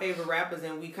one of our favorite rappers,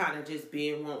 and we kind of just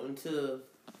been wanting to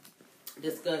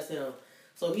discuss him.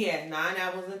 So he has 9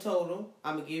 albums in total.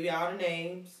 I'm gonna give y'all the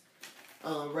names.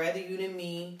 Rather You Than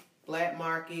Me, Black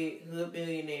Market, Hood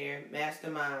Billionaire,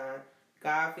 Mastermind,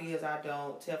 God Fears I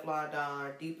Don't, Teflon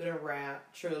Don, Deeper Than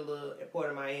Rap, Triller, and Port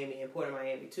of Miami, and Port of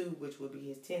Miami 2, which will be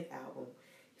his 10th album.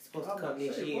 It's supposed to come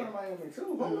this year. Port of Miami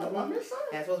too. Hold up, I missed something.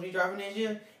 That's supposed to be dropping this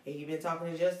year. And you've been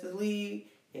talking to Justice League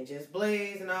and Just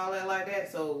Blaze and all that like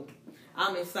that. So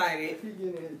I'm excited. If he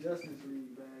get in his Justice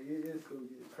League bag, it's gonna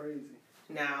get crazy.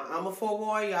 Now I'm gonna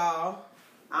forewarn y'all.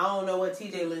 I don't know what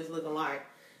TJ list looking like,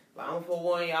 but I'm gonna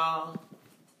forewarn y'all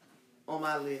on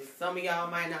my list. Some of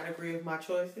y'all might not agree with my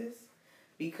choices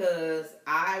because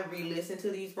I re-listened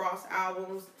to these Ross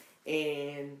albums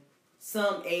and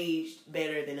some aged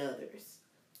better than others.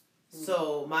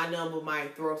 So my number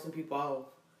might throw some people off.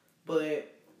 But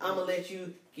I'm going to let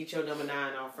you get your number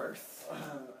 9 off first.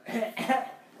 Mm-hmm.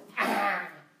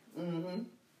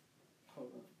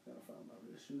 Hold on. Gotta find my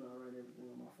list. You know I write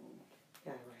everything on my phone.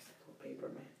 Gotta write some little paper,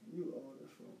 man. You old as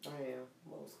fuck. I am.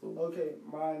 Old school. Okay,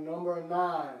 my number 9.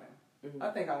 Mm-hmm. I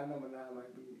think our number 9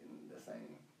 might be the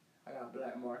same. I got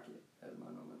Black Market as my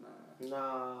number 9.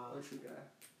 Nah. What you got?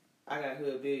 I got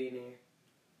Hood Billionaire.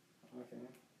 Okay.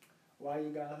 Why you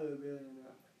got Hood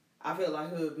Billionaire? I feel like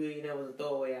Hood Billionaire was a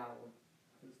throwaway album.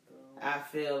 I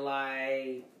feel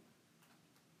like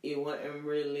it wasn't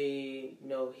really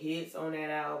no hits on that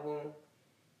album.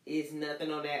 It's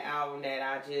nothing on that album that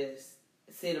I just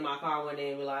sit in my car one day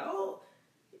and be like, oh,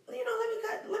 you know,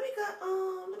 let me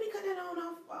cut that on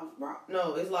off rock.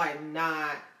 No, it's like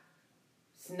not.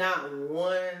 It's not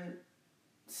one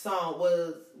song.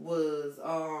 Was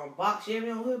Box Chevy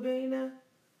on Hood Billionaire?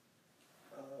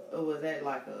 Or was that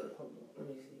like a? Let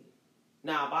me see.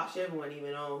 Nah, Box Chevy wasn't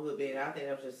even on Hood Billionaire. I think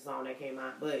that was just a song that came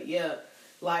out. But yeah,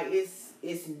 like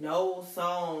it's no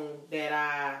song that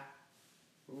I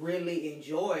really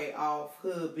enjoy off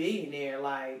Hood Billionaire,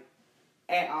 like,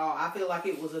 at all. I feel like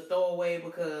it was a throwaway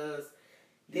because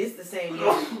this the same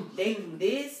year.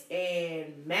 This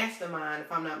and Mastermind,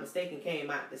 if I'm not mistaken, came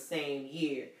out the same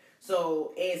year.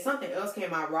 So, and something else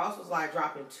came out. Ross was like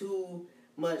dropping too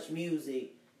much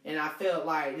music. And I felt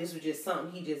like this was just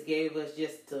something he just gave us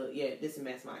just to, this is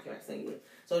Mastermind, can I sing it?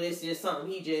 So this is just something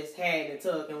he just had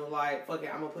to tuck and was like, fuck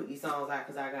it, I'm going to put these songs out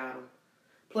because I got them.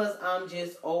 Plus, I'm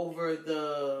just over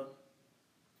the...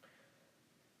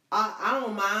 I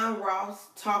don't mind Ross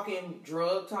talking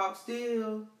drug talk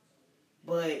still,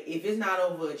 but if it's not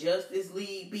over a Justice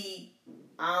League beat,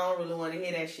 I don't really want to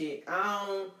hear that shit. I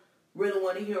don't really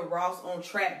want to hear Ross on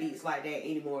trap beats like that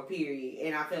anymore, period.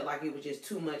 And I felt like it was just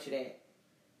too much of that.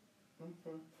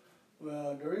 Mm-hmm.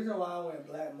 Well, the reason why I went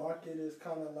Black Market is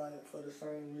kind of like for the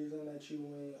same reason that you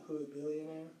went Hood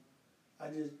Billionaire. I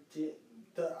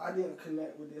didn't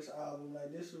connect with this album.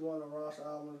 Like, this is one of Ross'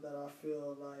 albums that I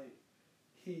feel like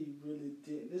he really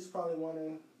did. This is probably one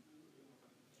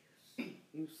of...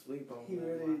 You sleep on he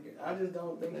really. I just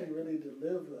don't think he really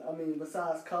delivered. I mean,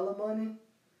 besides Color Money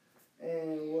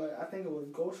and what I think it was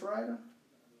Ghost Rider.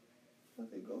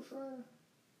 Was it Ghost Rider?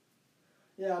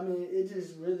 Yeah, I mean, it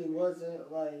just really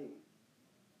wasn't like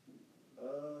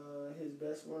his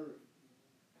best work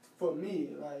for me.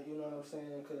 Like, you know what I'm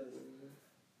saying? Because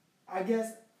I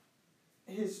guess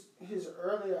his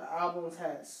earlier albums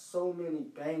had so many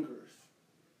bangers.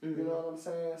 Mm-hmm. You know what I'm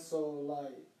saying? So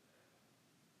like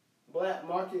Black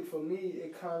Market for me,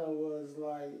 it kind of was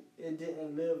like it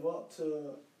didn't live up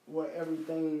to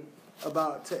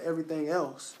everything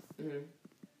else. Mm-hmm.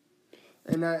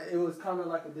 And it was kind of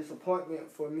like a disappointment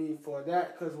for me for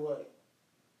that, because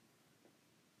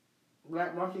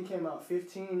Black Market came out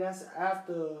 15. That's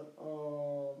after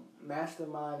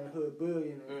Mastermind and Hood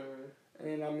Billionaire. Mm-hmm.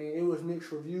 And I mean, it was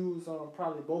mixed reviews on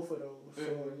probably both of those.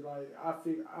 Mm-hmm. So like,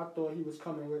 I thought he was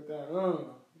coming with that.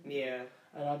 Yeah.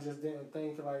 And I just didn't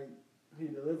think like he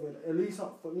delivered, at least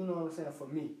for, you know what I'm saying, for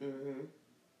me. Mm-hmm.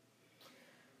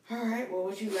 All right. Well,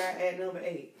 what you got at number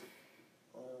 8?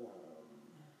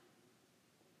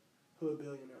 Hood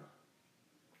Billionaire.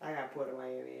 I got Port of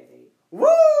Miami at 8. Woo!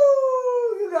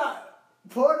 You got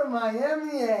Port of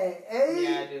Miami at 8?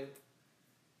 Yeah, I do.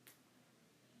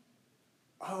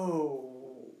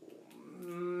 Oh,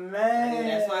 man. And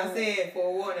that's why I said,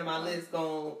 forewarning, my list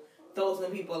gonna throw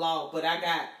some people off, but I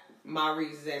got my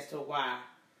reasons as to why.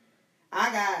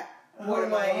 I got Port of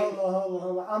Miami.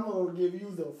 Hold on. I'm gonna give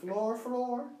you the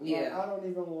floor. Yeah. Like, I don't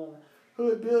even want to.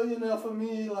 Hood Billionaire for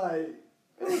me, like,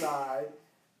 it was alright.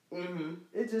 Mm-hmm.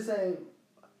 It just ain't,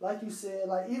 like you said,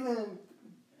 like, even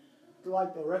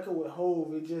like the record with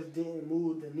Hove, it just didn't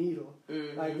move the needle.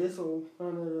 Mm-hmm. Like, this was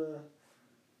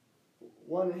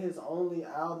one of his only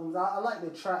albums. I like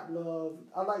the Trap Love.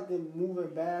 I like the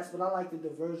Moving Bass, but I like the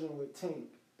Diversion with Tink.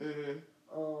 Mm-hmm.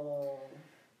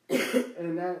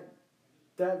 And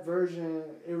that version,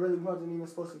 it really wasn't even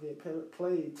supposed to get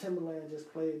played. Timbaland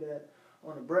just played that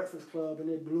on the Breakfast Club,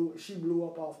 and she blew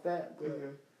up off that. But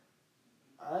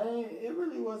it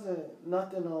really wasn't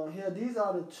nothing on here. These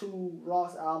are the 2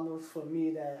 Ross albums for me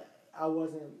that I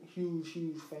wasn't huge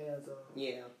fans of.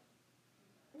 Yeah.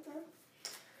 Okay.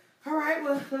 All right,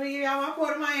 well, let me give y'all my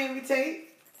Port of Miami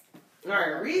take. All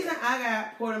right, reason I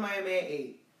got Port of Miami at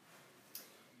 8.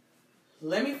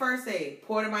 Let me first say,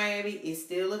 Port of Miami is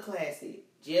still a classic.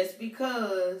 Just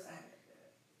because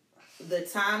the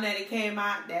time that it came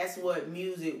out, that's what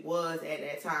music was at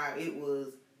that time.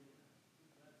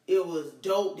 It was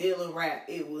dope dealer rap.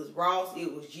 It was Ross.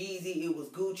 It was Jeezy. It was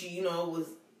Gucci. You know,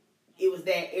 it was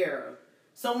that era.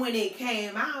 So when it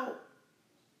came out,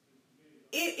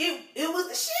 it was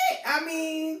the shit. I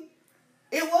mean,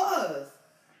 it was.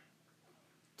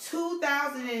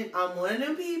 2000. I'm one of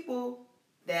them people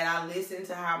that I listen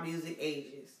to how music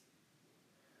ages.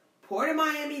 Port of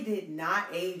Miami did not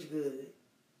age good.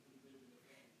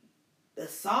 The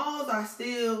songs are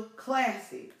still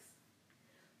classics.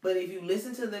 But if you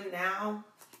listen to them now,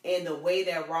 and the way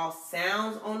that Ross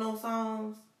sounds on those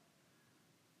songs,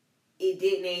 it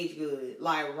didn't age good.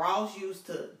 Like, Ross used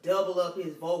to double up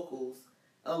his vocals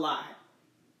a lot.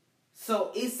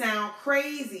 So it sounds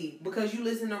crazy because you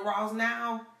listen to Ross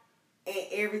now, and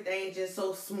everything's just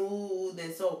so smooth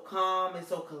and so calm and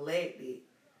so collected.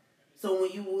 So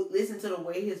when you listen to the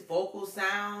way his vocals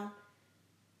sound,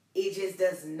 it just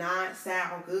does not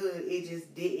sound good. It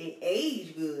just didn't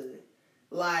age good.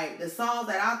 Like, the songs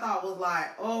that I thought was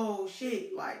like, oh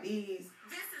shit, like these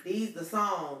the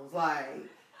songs. Like,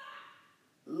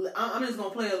 I'm just gonna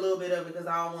play a little bit of it because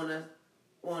I don't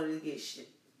want it to get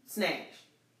snatched.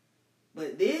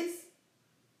 But this,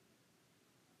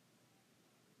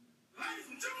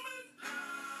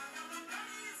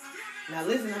 now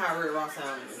listen to how Rick Ross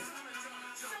sounds.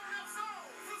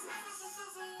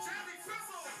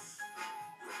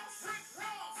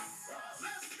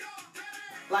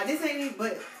 Like, this ain't even,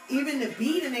 but even the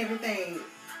beat and everything,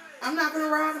 I'm not gonna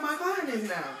ride in my car in this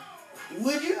now.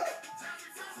 Would you?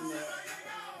 No.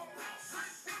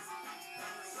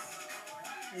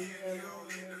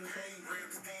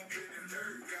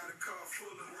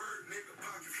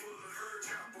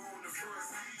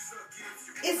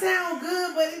 It sounds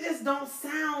good, but it just don't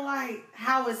sound like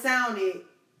how it sounded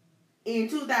in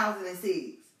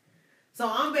 2006. So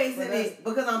I'm basing it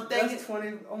because I'm thinking that's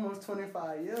almost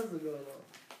 25 years ago though.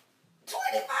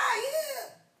 25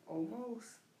 years. Almost.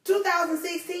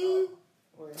 2016.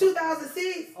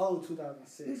 2006. Oh,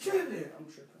 2006. You tripping? I'm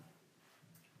tripping.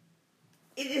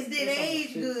 It just didn't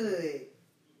age good.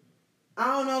 I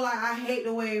don't know, like, I hate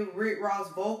the way Rick Ross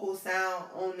vocals sound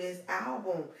on this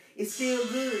album. It's still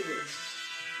good.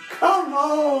 Come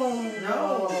on!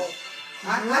 No.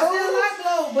 I still like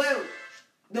Glow,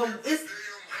 but it's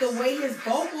the way his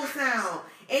vocals sound.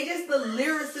 And just the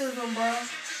lyricism, bro.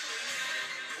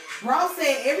 Ross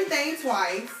said everything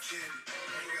twice.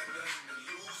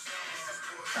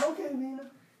 Okay,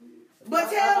 Nina. But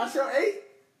That's your 8?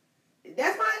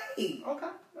 That's my 8. Okay.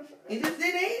 It just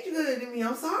didn't age good to me.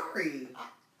 I'm sorry.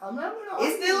 I'm not gonna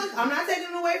It's still. I'm not taking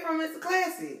it away from from it's a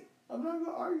classic. I'm not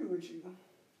gonna argue with you.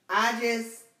 I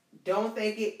just don't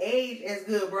think it aged as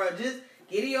good, bro. Just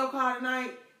get in your car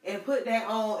tonight and put that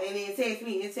on, and then text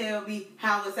me and tell me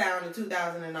how it sounded in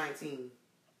 2019.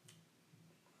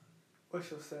 What's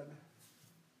your 7?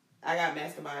 I got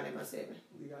Mastermind at my 7.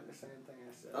 We got the same thing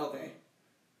at 7. Okay.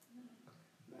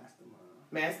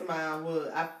 Mastermind.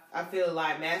 Would I feel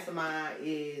like Mastermind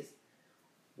is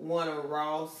one of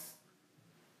those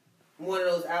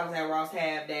albums that Ross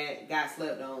had that got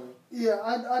slept on. Yeah,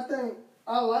 I think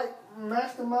I like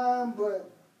Mastermind, but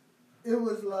it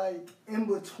was like in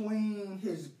between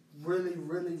his really,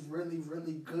 really, really,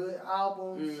 really good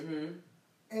albums. Mm-hmm.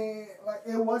 And like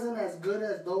it wasn't as good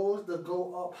as those to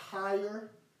go up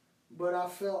higher, but I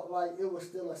felt like it was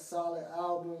still a solid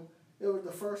album. It was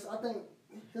the first, I think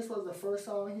this was the first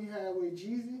song he had with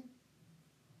Jeezy.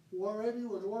 War Ready?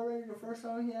 Was War Ready the first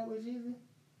song he had with Jeezy?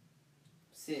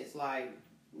 Since like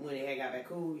when it had got back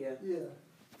cool, yeah. Yeah.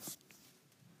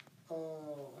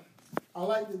 I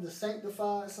liked the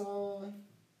Sanctified song.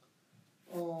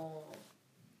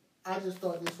 I just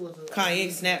thought this was a Kanye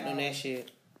snapped on that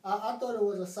shit. I thought it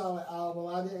was a solid album.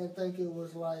 I didn't think it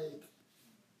was like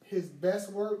his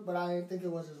best work, but I didn't think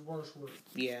it was his worst work.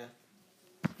 Yeah.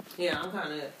 Yeah, I'm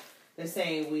kind of the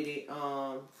same with it.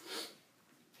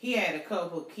 He had a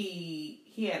couple key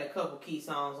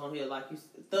songs on here, like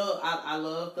Thug. I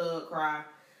love Thug Cry.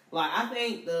 Like I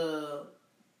think the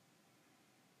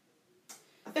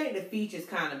features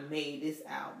kind of made this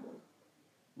album,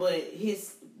 but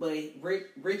Rich's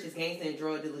Gangsta and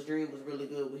Drug Dealer's Dream was really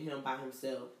good with him by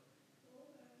himself.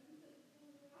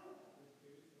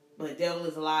 But Devil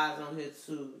Is Alive on here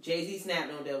too. Jay-Z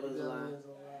snapped on Devil Is Alive.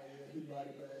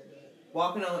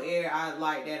 Walking on Air, I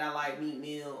like that. I like Meat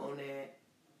Mill on that.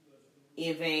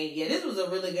 In Vain, yeah, this was a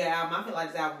really good album. I feel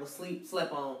like this album was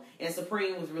slept on. And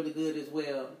Supreme was really good as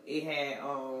well. It had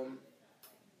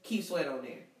Keith Sweat on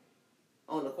there.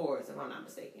 On the chorus, if I'm not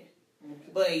mistaken.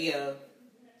 Okay. But yeah.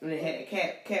 And it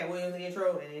had Cat Williams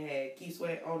intro, and it had Keith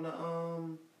Sweat on the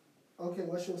Okay,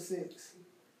 what's your 6?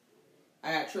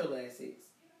 I got Triller at 6.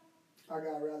 I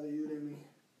got Rather You Than Me.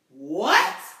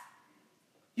 What?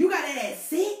 You got it at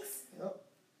 6? Yep.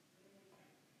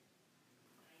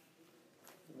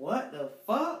 What the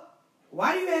fuck?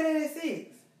 Why do you have it at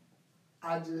 6?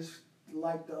 I just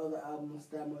like the other albums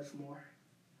that much more.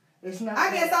 It's not.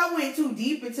 I guess I went too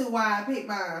deep into why I picked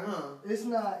mine, huh? It's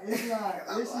not.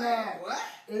 What?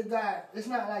 It's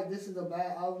not like this is a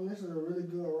bad album. This is a really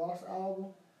good Ross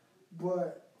album.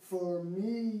 But for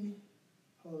me,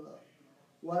 hold up.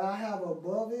 What I have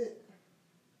above it,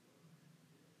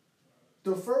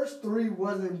 the first 3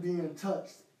 wasn't being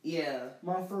touched. Yeah.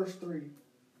 My first 3.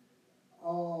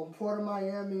 Port of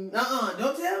Miami. Don't tell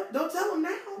them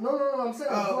now. No. I'm saying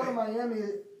Port of okay.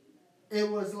 Miami. It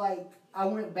was like I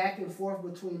went back and forth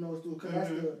between those 2 because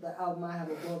that's the album I have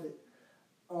above it.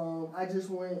 I just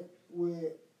went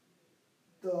with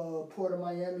the Port of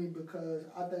Miami because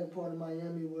I think Port of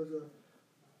Miami was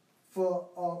for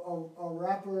a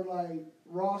rapper like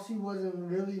Ross. He wasn't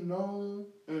really known.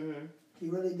 Mm-hmm. He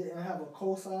really didn't have a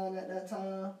cosign at that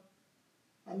time.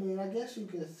 I mean, I guess you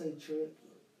could say Trick.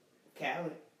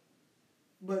 Khaled.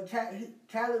 But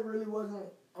Khaled really wasn't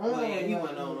on. Oh yeah, he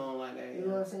wasn't on like that. You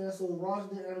know what I'm saying? So Ross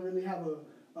didn't really have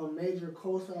a major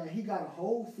cosign. He got a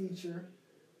Hov feature,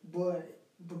 but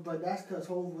that's because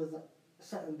Hov was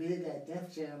something big at Def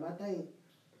Jam. I think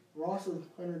Ross was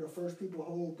one of the first people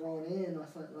Hov brought in or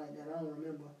something like that. I don't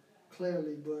remember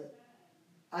clearly, but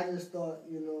I just thought,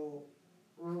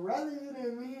 Rather You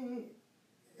Than Me,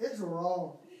 it's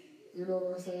wrong. You know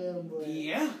what I'm saying? But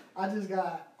yeah. I just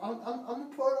I'm a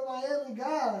Port of Miami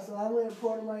guy, so I went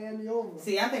Port of Miami over.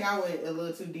 See, I think I went a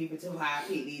little too deep into how I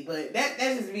picked these, but that's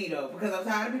just me though, because I'm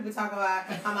tired of people talking about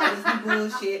how my list be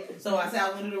bullshit. So I said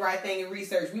I was gonna do the right thing and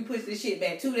research. We pushed this shit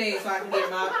back 2 days so I can get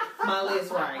my list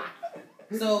right.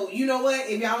 So you know what?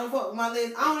 If y'all don't fuck with my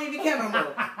list, I don't even care no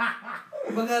more.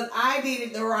 Because I did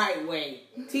it the right way.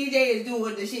 TJ is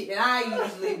doing the shit that I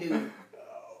usually do.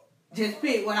 Just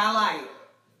pick what I like.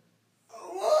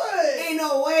 What? Ain't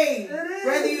no way.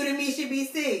 Rather You Than Me should be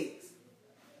 6.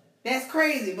 That's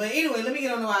crazy. But anyway, let me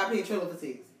get on the why I picked Triller for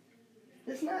 6.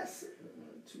 It's not 6.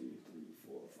 1, 2, 3,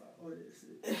 4, 5. What is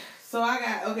it? So I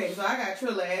got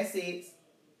Triller at 6.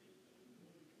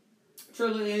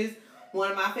 Triller is one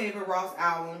of my favorite Ross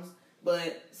albums.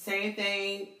 But same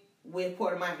thing with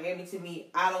Port of Miami to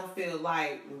me. I don't feel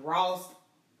like Ross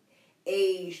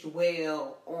aged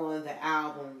well on the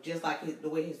album. Just like the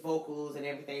way his vocals and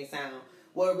everything sound.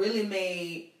 What really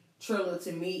made Triller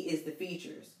to me is the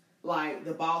features. Like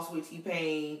The Boss with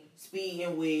T-Pain,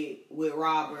 Speeding with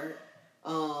Robert,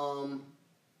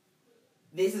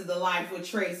 This Is the Life with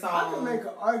Trey Songz. I can make an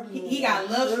argument. He got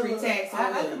luxury tax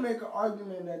on I it. can make an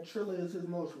argument that Triller is his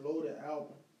most loaded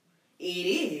album. It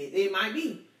is. It might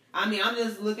be. I mean, I'm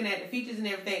just looking at the features and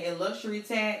everything. And Luxury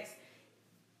Tax,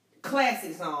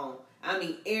 classic song. I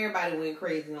mean, everybody went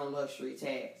crazy on Luxury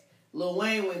Tax. Lil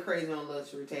Wayne went crazy on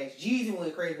Luxury Tax. Jeezy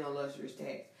went crazy on Luxury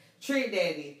Tax. Trick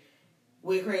Daddy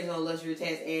went crazy on Luxury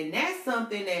Tax. And that's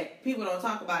something that people don't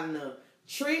talk about enough.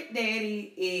 Trick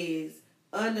Daddy is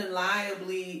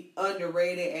undeniably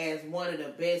underrated as one of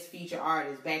the best feature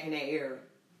artists back in that era.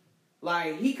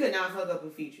 Like, he could not fuck up a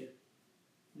feature.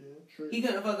 Yeah, Trick. He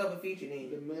couldn't fuck up a feature then.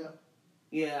 The man.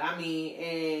 Yeah, I mean,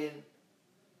 and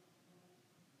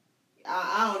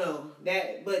I don't know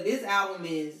that, but this album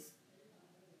is,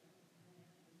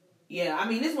 yeah, I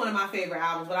mean, this is one of my favorite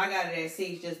albums, but I got it at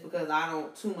 6 just because I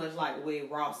don't too much like the way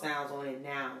Ross sounds on it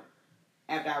now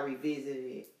after I revisited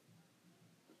it.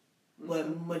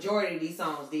 But majority of these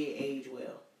songs did age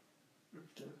well.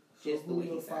 Okay. Just the way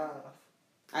he 5. sounds.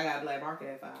 I got Black Market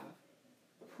at 5.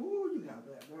 Who you got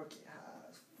Black Market high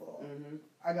as fuck? Mm-hmm.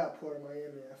 I got Port of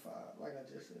Miami at 5, like I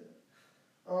just said.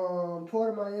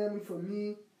 Port of Miami for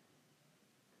me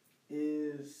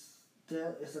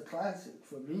it's a classic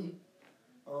for me.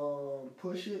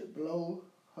 Push It, Blow,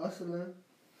 Hustling,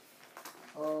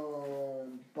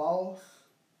 Boss,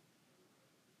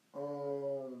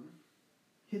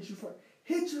 Hit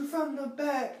You from the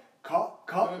Back, Cop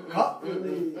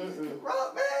Release,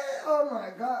 Rock Man, oh my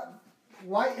God,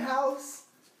 White House,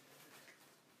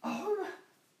 oh my,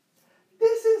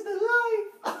 This Is the Life,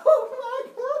 oh my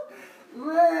God,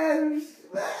 man,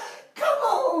 come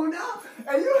on now,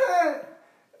 and you had,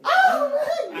 oh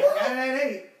my God, I got it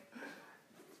at 8.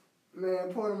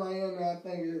 Man, Port of Miami, I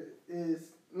think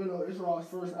is it's Ross'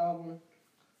 first album.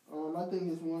 I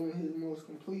think it's one of his most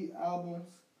complete albums.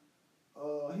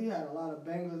 He had a lot of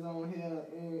bangers on here,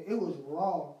 and it was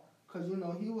raw, cause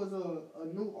he was a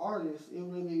new artist.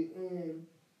 And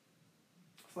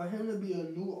for him to be a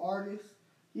new artist,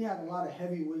 he had a lot of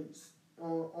heavyweights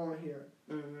on here.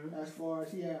 Mm-hmm. As far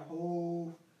as he had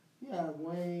Hov, he had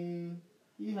Wayne,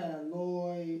 he had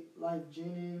Lloyd, Lyfe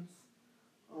Jennings.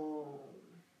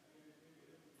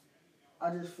 I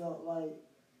just felt like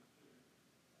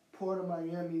Port of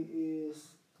Miami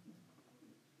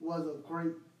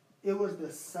it was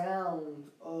the sound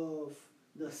of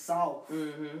the South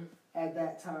at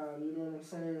that time, you know what I'm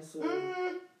saying? So,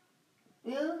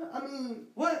 yeah, I mean,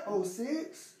 What?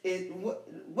 06?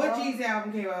 What Jeezy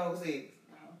album came out 06?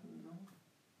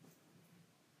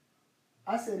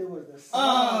 I said it was the sound.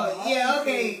 Oh, yeah,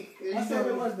 okay. I said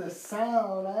it was the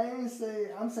sound. I ain't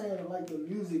say, I'm saying like the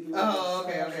music. Oh,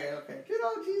 okay. Get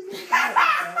on Jesus.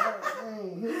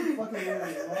 Dang, he's fucking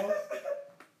with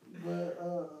bro.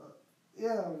 But,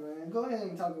 yeah, man. Go ahead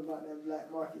and talk about that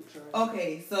Black Market train.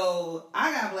 Okay, so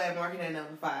I got Black Market at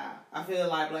number 5. I feel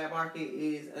like Black Market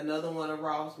is another one of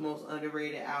Ross' most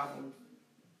underrated albums.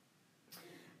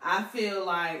 I feel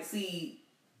like,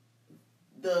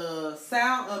 the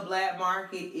sound of Black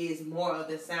Market is more of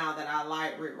the sound that I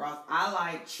like Rick Ross. I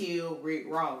like chill Rick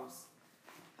Ross.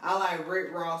 I like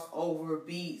Rick Ross over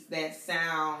beats that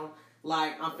sound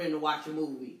like I'm finna watch a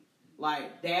movie.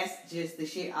 Like, that's just the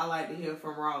shit I like to hear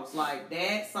from Ross. Like,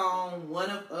 that song, One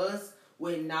of Us,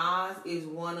 with Nas, is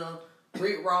one of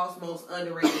Rick Ross' most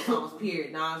underrated songs,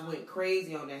 period. Nas went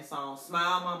crazy on that song.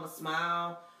 Smile Mama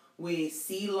Smile with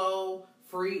CeeLo.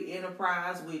 Free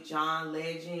Enterprise with John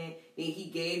Legend. Then he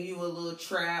gave you a little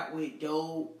trap with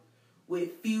Dope,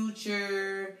 with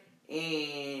Future,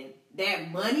 and that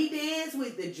Money Dance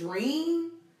with The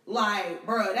Dream. Like,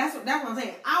 bro, that's what I'm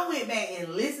saying. I went back and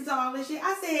listened to all this shit.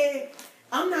 I said,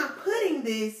 I'm not putting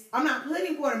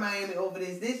Port of Miami over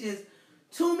this. This just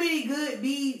too many good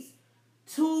beats,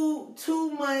 too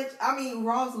much. I mean,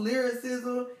 Ross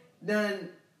lyricism done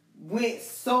went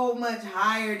so much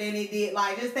higher than it did.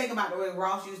 Like, just think about the way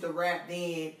Ross used to rap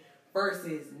then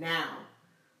versus now.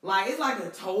 Like, it's like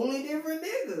a totally different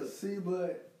nigga. See,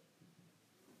 but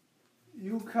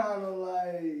you kind of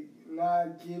like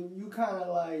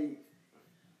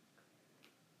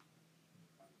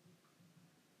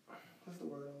what's the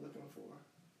word I'm looking for?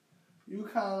 You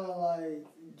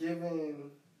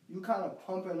kind of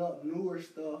pumping up newer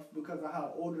stuff because of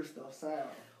how older stuff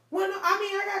sounds. Well, no, I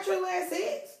mean, I got your last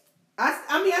 6.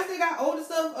 I still got older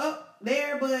stuff up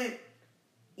there, but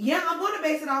yeah, I'm going to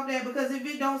base it off that because if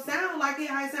it don't sound like it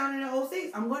how it sounded in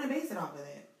 06, I'm going to base it off of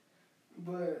that.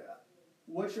 But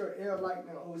what your ear like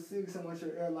in 06 and what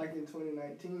your ear like in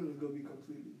 2019 is going to be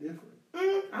completely different.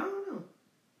 I don't know.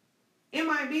 It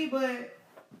might be, but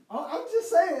I'm just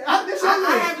saying.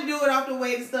 I have to do it off the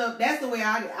way the stuff. That's the way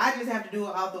I just have to do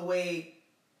it off the way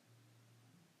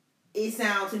it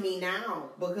sounds to me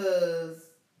now because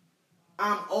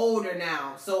I'm older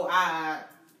now, so I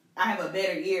have a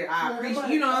better ear. I appreciate,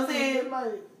 you know what I'm saying?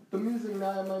 The music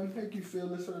now might make you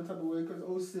feel a certain type of way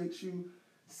because 06, you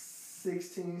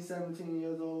 16, 17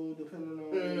 years old, depending on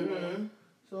Mm-hmm.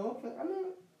 So, okay, I mean,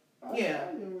 I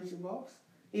get Richie Box.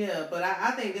 Yeah, but I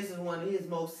think this is one of his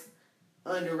most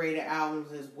underrated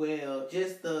albums as well.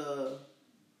 Just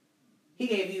he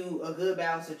gave you a good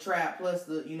balance of trap plus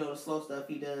the the slow stuff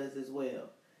he does as well.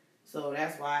 So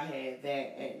that's why I had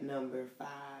that at number 5.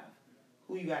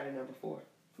 Who you got at number 4?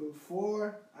 For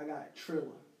 4, I got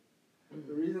Triller. Mm-hmm.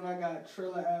 The reason I got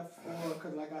Triller at 4,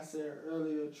 because like I said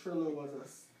earlier, Triller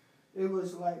it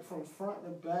was like from front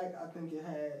to back. I think it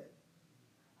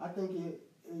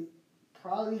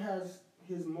probably has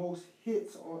his most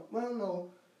hits on. Well,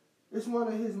 no, it's one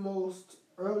of his most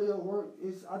earlier work.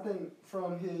 It's I think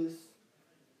from his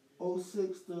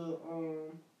 06 to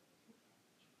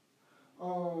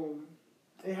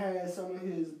it had some of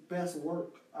his best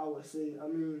work, I would say. I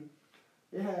mean,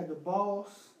 it had The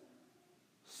Boss,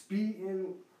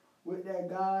 Speeding with that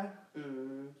guy.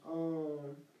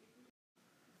 Mm-hmm.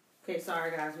 Okay,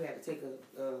 sorry guys, we had to take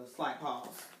a slight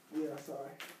pause. Yeah,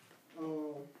 sorry.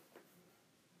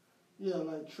 Yeah,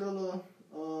 like Triller.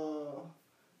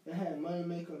 It had Money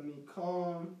Maker Me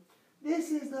Calm.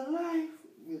 This Is the Life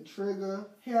with Trigger.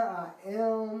 Here I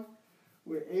Am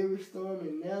with Avery Storm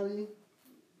and Nelly.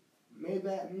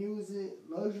 Maybach Music,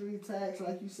 Luxury Tax,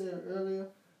 like you said earlier.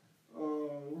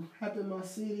 Rap in My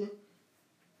City.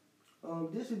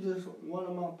 This is just one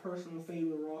of my personal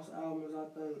favorite Ross albums. I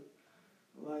think,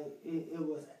 like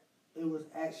it was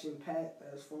action packed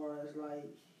as far as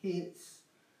like hits.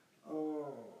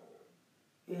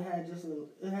 It had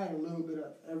a little bit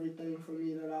of everything for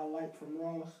me that I like from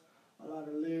Ross. A lot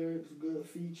of lyrics, good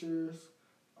features,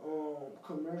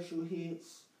 commercial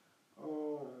hits.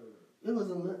 It was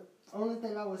only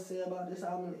thing I would say about this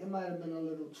album, it might have been a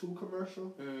little too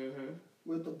commercial. Mm-hmm.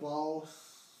 With The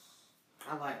Boss.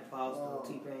 I like The Boss though,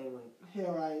 T-Pain.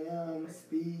 Here I Am,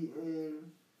 Speed,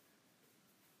 and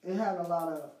it had a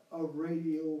lot of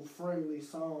radio-friendly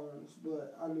songs,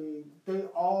 but, I mean, they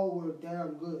all were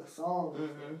damn good songs.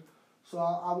 Mm-hmm. So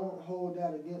I won't hold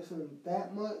that against him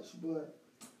that much, but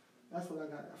that's what I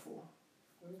got that for.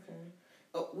 Okay.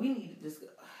 Oh, we need to discuss.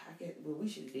 We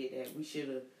should have did that. We should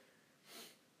have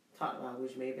talked about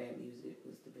which Maybach music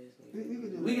was the best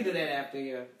music. We can do that after,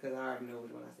 yeah, because I already know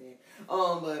which one I said.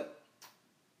 But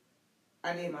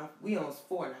I did we on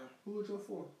 4 now. Who was your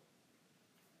 4?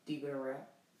 Deep in a Rap.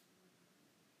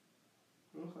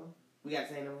 Okay. We got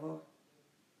the same number 4?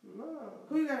 No.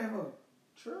 Who you got that for?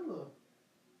 Triller.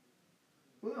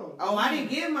 I didn't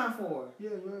give my 4. Yeah,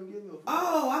 you didn't give me a 4.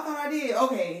 Oh, I thought I did.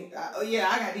 Okay. Yeah,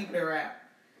 I got Deep in a Rap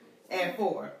at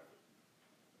 4.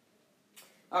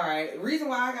 All right. The reason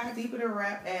why I got Deep in a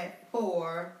Rap at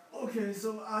 4. Okay,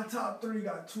 so our top 3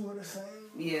 got 2 of the same.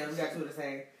 Yeah, we got 2 of the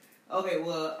same. Okay,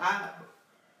 well,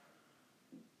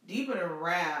 Deep in a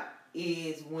Rap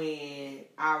is when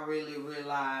I really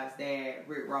realized that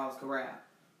Rick Ross could rap.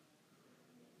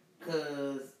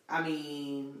 Because, I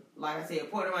mean, like I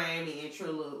said, Port of Miami and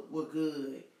Triller were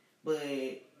good,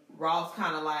 but Ross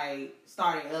kind of like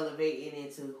started elevating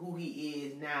into who he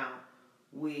is now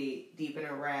with Deep in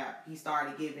a Rap. He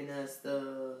started giving us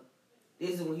this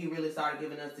is when he really started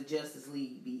giving us the Justice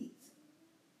League beats.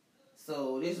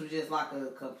 So this was just like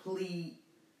a complete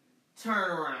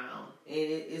turnaround, and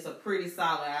it's a pretty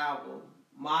solid album.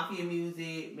 Mafia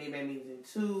Music, Maybach Music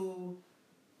 2,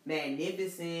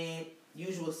 Magnificent,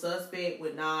 Usual Suspect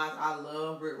with Nas. I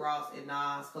love Rick Ross and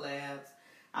Nas collabs.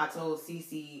 I told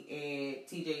CeCe and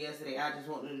TJ yesterday I just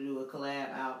wanted to do a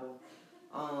collab album.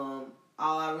 All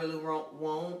I Really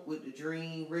Want with The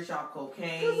Dream, Rich Off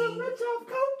Cocaine.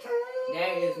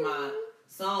 That is my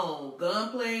song.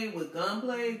 Gunplay with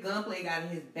Gunplay. Gunplay got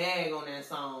his bag on that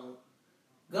song.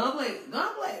 Gunplay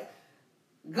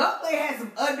had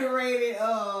some underrated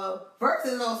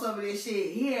verses on some of this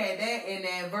shit. He had that and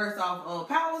that verse off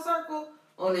Power Circle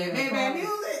on that Maybach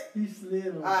Music. He slid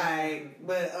on Alright,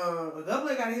 but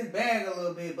Gunplay got his bag a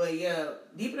little bit, but yeah,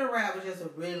 Deep in the Rap was just a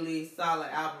really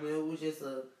solid album. It was just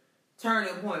a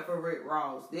turning point for Rick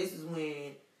Ross. This is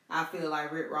when I feel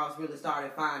like Rick Ross really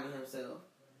started finding himself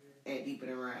at Deep in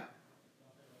the Rap.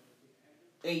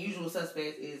 And Usual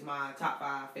Suspects is my top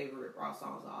 5 favorite Rick Ross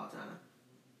songs of all time.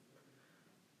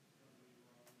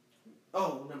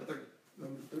 Oh, number 3.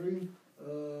 Number 3.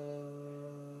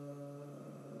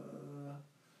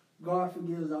 God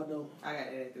Forgives I Don't. I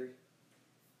got that at 3.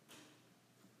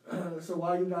 So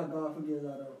why you got God Forgives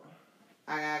I Don't?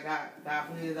 I got God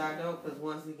Forgives I Don't because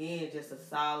once again, just a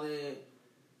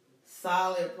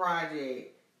solid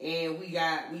project. and we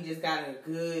just got a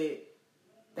good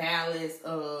balance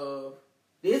of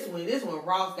this one. This one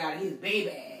Ross got his baby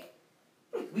bag.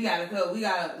 We got a good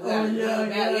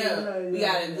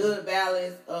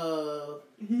balance of.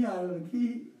 He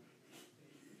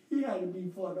had to be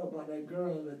fucked up by that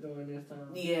girl during this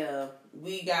time. Yeah,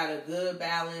 we got a good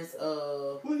balance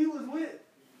of. Who he was with?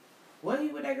 Was he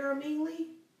with that girl Ming Lee?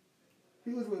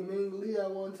 He was with Ming Lee at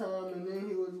one time, and then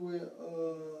he was with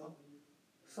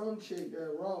some chick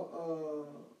that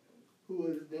who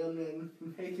was damn near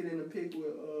naked in the pic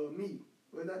with me.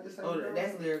 Was that the same girl?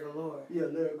 That's Lyric Galore. Yeah,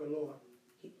 Lyric Galore.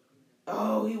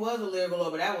 He was a Lyric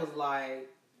Galore, but that was like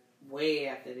way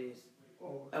after this.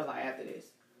 Oh. That was like after this.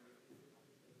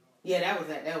 Yeah, that was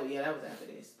after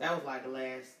this. That was like the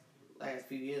last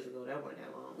few years ago. That wasn't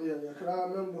that long. Yeah, because I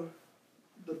remember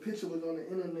the picture was on the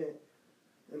internet,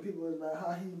 and people was like,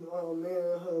 how he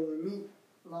married her with me,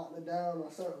 locked her down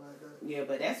or something like that. Yeah,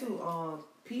 but that's who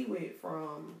P with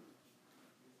from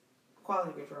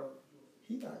Quality Control.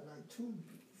 He got like 2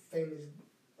 famous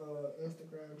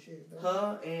Instagram chicks.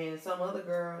 Her and some other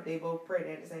girl, they both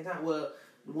pregnant at the same time. Well,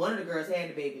 one of the girls had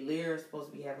the baby. Lyra's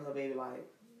supposed to be having her baby like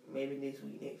maybe next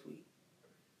week.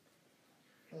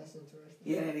 That's interesting.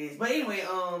 Yeah, it is. But anyway,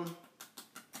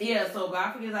 yeah, so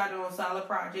God Forgives Our doing solid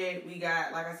project. We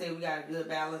got, like I said, we got a good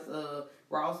balance of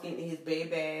Ross getting his baby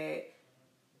bag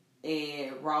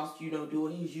and Ross,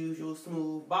 doing his usual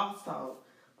smooth boss talk.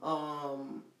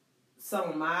 Some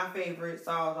of my favorite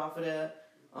songs off of the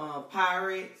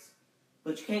Pirates,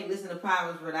 but you can't listen to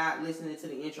Pirates without listening to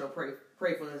the intro.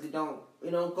 Pray for us. It don't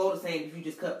go the same if you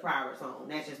just cut Pirates on.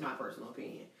 That's just my personal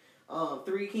opinion.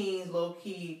 Three Kings, Low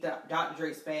Key, Dr.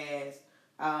 Dre, Spaz.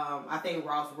 I think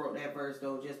Ross wrote that verse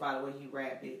though, just by the way he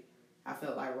rapped it. I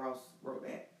felt like Ross wrote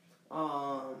that.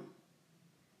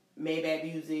 Maybach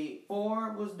Music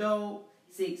 4 was dope.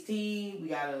 16, we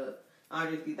got a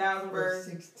Andre 3000 verse.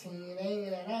 16 ain't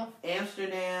enough.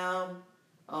 Amsterdam.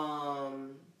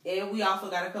 And we also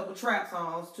got a couple trap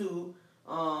songs too.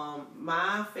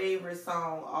 My favorite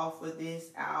song off of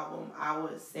this album, I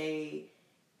would say,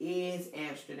 is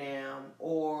Amsterdam,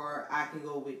 or I can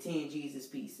go with 10 Jesus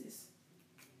Pieces.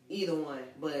 Either one,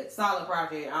 but solid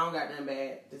project. I don't got nothing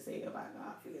bad to say about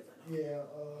God Forgives Our. Yeah,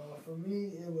 for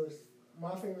me, it was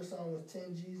my favorite song was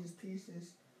 10 Jesus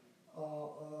Pieces,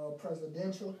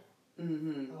 Presidential.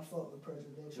 Mm-hmm. I fuck with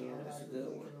Presidential. Yeah, I that's like a good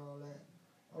the one. and all that.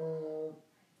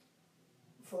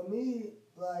 For me,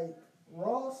 like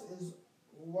Ross is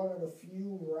one of the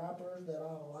few rappers that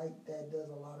I like that does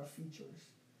a lot of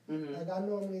features. Mm-hmm. Like I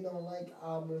normally don't like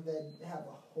albums that have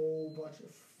a whole bunch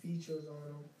of features on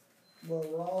them.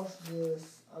 But Ross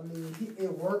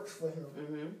it works for him.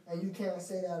 Mm-hmm. And you can't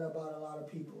say that about a lot of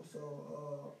people.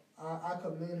 So I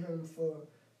commend him for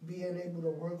being able to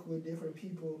work with different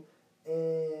people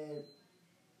and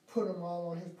put them all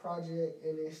on his project,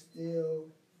 and it still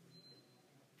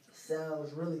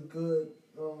sounds really good.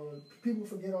 People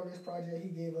forget on this project he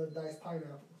gave us Diced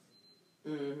Pineapples.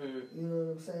 Mm-hmm. You know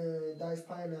what I'm saying? Diced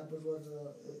Pineapples was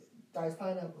Diced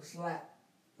Pineapple slap.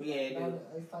 Yeah, it do.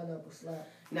 Diced Pineapple slap.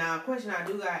 Now, a question I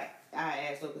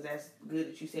asked though, because that's good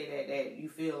that you say that you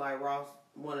feel like Ross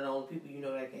one of the only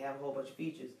people that can have a whole bunch of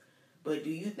features. But do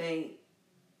you think,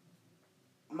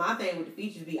 my thing with the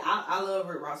features I love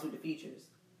Rick Ross with the features,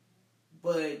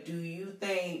 but do you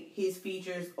think his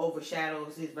features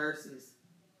overshadows his verses?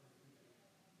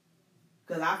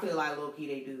 Because I feel like low-key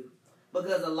they do.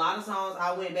 Because a lot of songs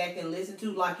I went back and listened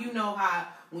to, like how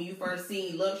when you first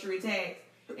seen Luxury Tax,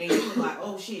 and you was like,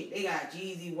 oh shit, they got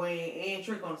Jeezy, Wayne, and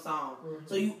Trick on the song. Mm-hmm.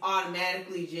 So you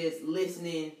automatically just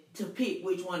listening to pick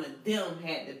which one of them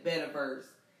had the better verse.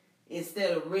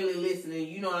 Instead of really listening,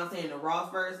 you know what I'm saying, the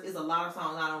Ross verse. It's a lot of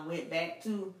songs I done went back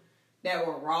to that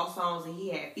were Ross songs, and he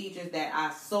had features that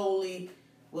I solely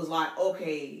was like,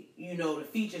 okay, the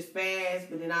feature spaz,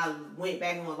 but then I went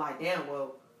back and was like, damn,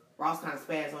 well, Ross kind of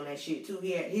spazzed on that shit too.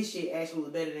 His shit actually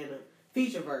was better than the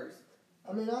feature verse.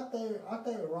 I mean, I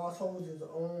think Ross holds his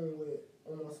own with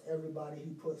almost everybody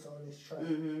he puts on this track.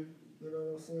 Mm-hmm. You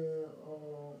know what I'm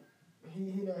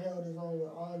saying? He done held his own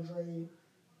with Andre,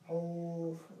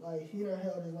 Hove, like he done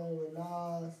held his own with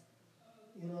Nas.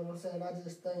 You know what I'm saying? I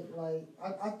just think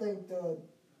I think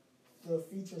the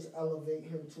features elevate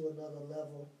him to another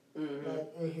level. Mm-hmm. Like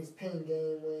in his pen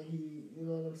game when he, you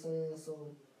know what I'm saying?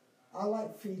 So I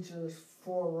like features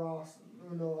for Ross.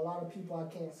 A lot of people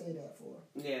I can't say that for.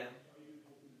 Yeah.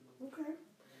 Okay.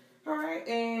 All right,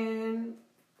 and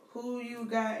who you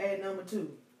got at number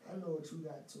 2? I know what you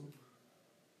got too.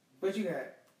 What you got?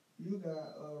 You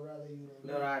got Rather You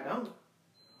Than Me. No, I don't.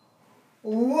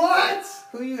 What?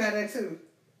 Who you got at 2?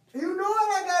 You know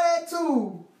what I got at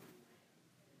 2?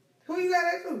 Who you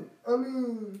got at 2? I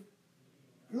mean,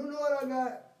 you know what I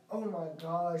got? Oh my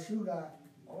gosh, you got.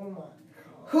 Oh my god.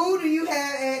 Who do you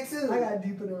have at 2? I got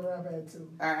Deeper Than Rap at 2.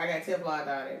 Alright, I got Teflon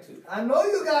Don at 2. I know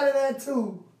you got it at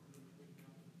 2.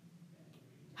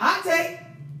 Hot take.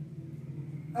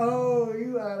 Oh,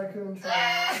 you out of control.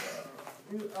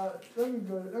 Let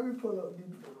me pull up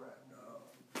Deeper Than Rap,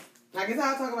 dog. I guess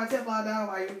I'll talk about Teflon Don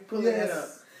while you pulling it up.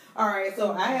 Alright,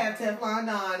 so I have Teflon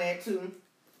Don at 2.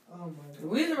 Oh my god. The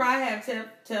reason why I have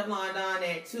Teflon Don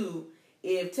at 2,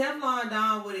 if Teflon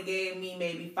Don would have gave me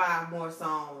maybe 5 more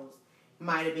songs,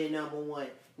 might have been number 1.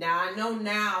 Now, I know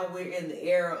now we're in the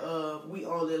era of we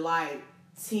only like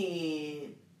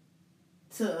 10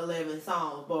 to 11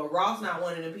 songs, but Ross not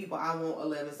one of the people I want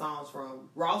 11 songs from.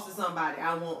 Ross is somebody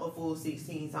I want a full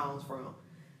 16 songs from.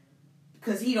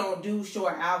 Because he don't do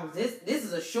short albums. This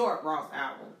is a short Ross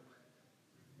album.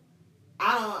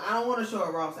 I don't want a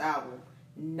short Ross album.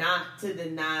 Not to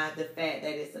deny the fact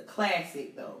that it's a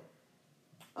classic though.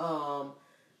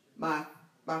 My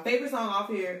favorite song off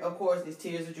here, of course, is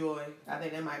Tears of Joy. I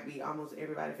think that might be almost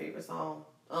everybody's favorite song.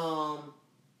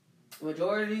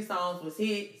 Majority of these songs was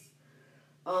hits.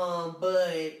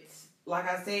 But like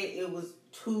I said, it was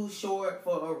too short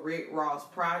for a Rick Ross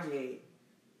project.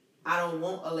 I don't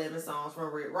want 11 songs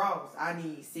from Rick Ross. I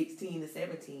need 16 to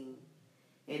 17.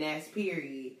 And that's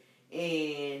period.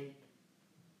 And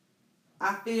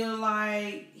I feel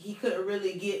like he couldn't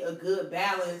really get a good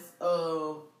balance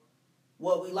of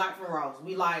what we like from Ross.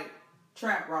 We like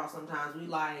trap Ross sometimes. We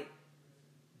like,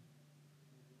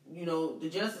 the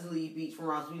Justice League beats from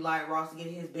Ross. We like Ross to get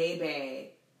his Bay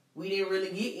Bag. We didn't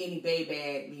really get any Bay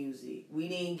Bag music. We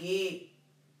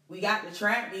got the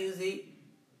trap music.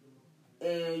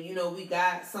 And, we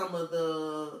got some of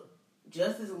the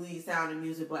Justice League sounding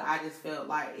music, but I just felt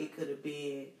like it could have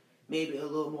been maybe a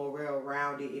little more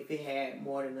well-rounded if it had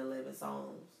more than 11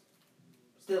 songs.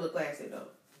 Still a classic, though.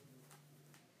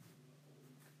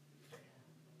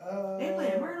 They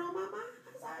playing Murder on My Mind?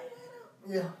 That's all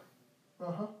you had up. Yeah.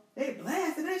 Uh-huh. They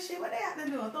blasting that shit. What they out there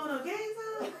doing? Throwing no games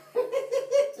on?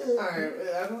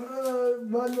 Alright.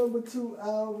 My number 2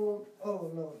 album.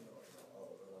 Oh, no.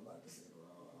 I'm about to say the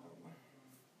wrong album.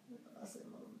 I said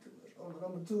my number 2 is. Oh, my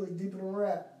number 2 is Deeper Than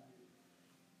Rap.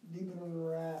 Deeper Than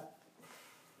Rap.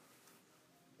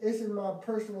 This is my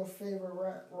personal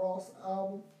favorite Ross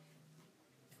album.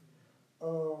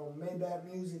 Maybach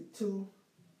Music 2.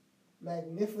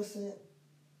 Magnificent.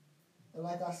 And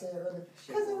like I said earlier,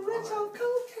 because I'm rich on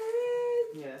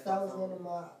cocaine. Yeah, that was one of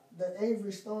the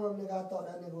Avery Storm nigga, I thought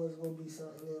that nigga was going to be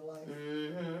something in life.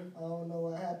 Mm-hmm. I don't know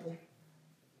what happened.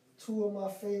 2 of my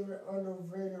favorite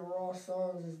underrated Ross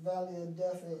songs is Valley of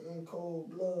Death and In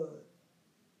Cold Blood.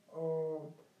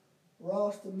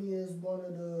 Ross to me is one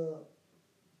of the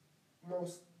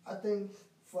most, I think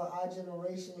for our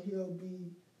generation, he'll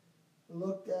be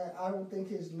looked at. I don't think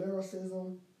his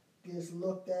lyricism gets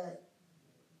looked at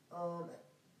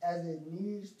as it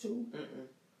needs to.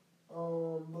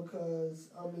 Because,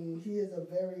 he is a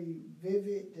very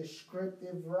vivid,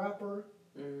 descriptive rapper.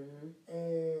 Mm-hmm.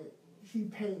 And he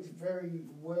paints very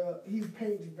well. He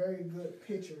paints very good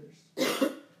pictures.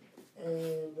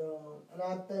 And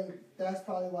I think that's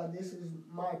probably why this is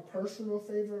my personal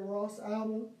favorite Ross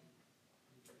album.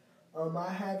 I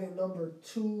have it number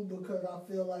 2 because I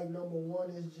feel like number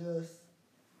 1 is just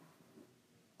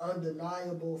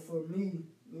undeniable for me.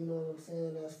 You know what I'm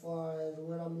saying? As far as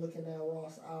when I'm looking at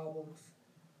Ross albums.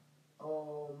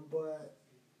 But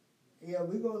yeah,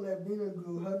 we gonna let Bina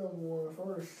do her number 1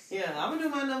 first. Yeah, I'm gonna do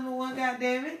my number 1,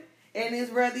 goddammit. And it's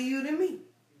Rather You Than Me.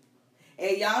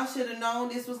 And y'all should have known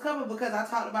this was coming because I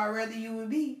talked about Rather You and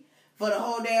Me for the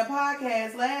whole damn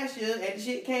podcast last year, and the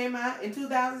shit came out in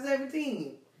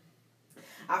 2017.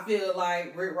 I feel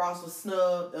like Rick Ross was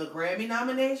snubbed a Grammy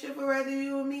nomination for Rather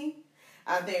You and Me.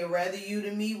 I think Rather You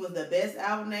Than Me was the best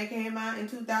album that came out in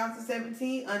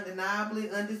 2017,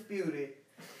 undeniably, undisputed.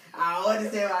 I don't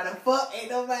understand why the fuck ain't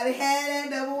nobody had that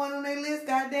number 1 on their list,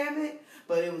 goddammit.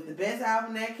 But it was the best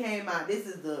album that came out. This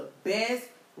is the best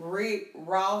Rick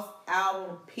Ross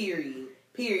album, period.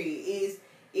 Period.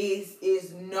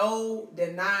 Is no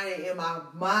denying in my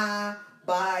mind,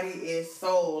 body, and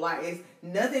soul. Like, it's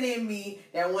nothing in me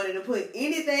that wanted to put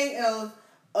anything else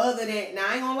other than, now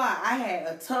I ain't gonna lie, I had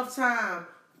a tough time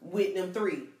with them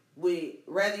 3. With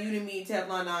Rather You Than Me,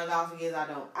 Teflon Don, Gospel Kids I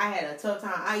Don't. I had a tough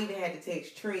time. I even had to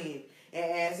text Trend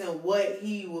and ask him what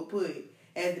he would put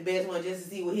as the best one just to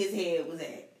see what his head was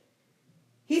at.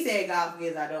 He said Gospel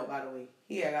Kids I Don't, by the way.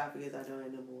 He had Gospel Kids I Don't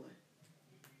at number 1.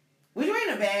 Which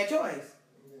ain't a bad choice.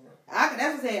 Yeah.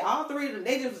 That's what I say. All 3 of them,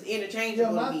 they just was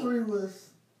interchangeable. Yeah, my 3 was...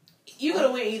 You could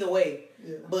have went either way.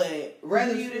 Yeah. But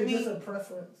Rather You Than Me. It's just a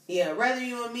preference. Yeah, Rather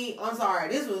You and Me. I'm sorry.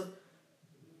 This was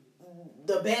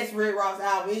the best Rick Ross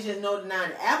album. It's just no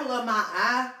denying it. Apple of My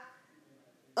Eye,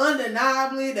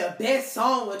 undeniably the best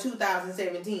song of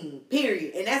 2017.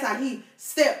 Period. And that's how he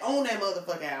stepped on that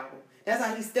motherfucking album. That's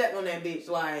how he stepped on that bitch.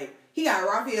 Like, he got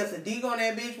Raphael Sadiq on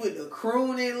that bitch with the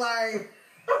crooning, like,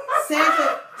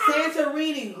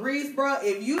 Santorini Grease, bro.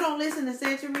 If you don't listen to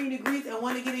Santorini Grease and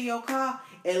want to get in your car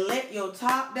and let your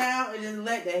top down and just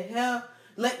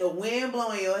let the wind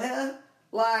blow in your hair,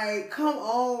 like, come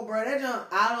on, bro. That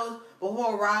junk Autos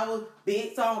Before Rivals,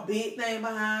 big song, big thing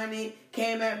behind it.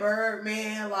 Came at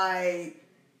Birdman, like,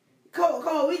 come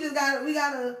on. We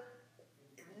gotta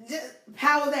just,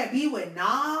 how would that be with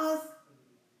Nas?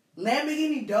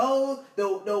 Lamborghini Doors,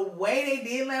 the way they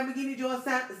did Lamborghini Doors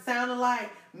sounded like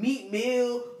Meek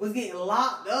Mill was getting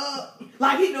locked up.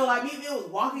 Like, Meek Mill was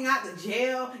walking out the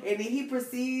jail, and then he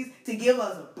proceeds to give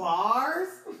us bars.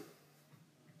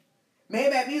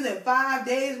 Maybach Music, 5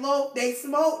 days low, they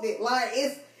smoked it. Like,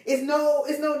 it's no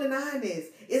denying this.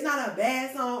 It's not a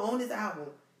bad song on this album.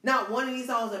 Not one of these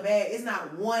songs are bad. It's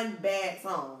not one bad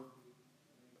song.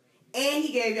 And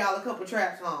he gave y'all a couple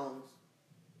trap songs.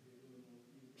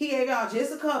 He gave y'all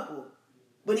just a couple.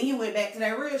 But then he went back to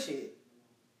that real shit.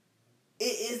 It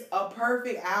is a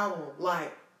perfect album.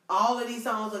 Like, all of these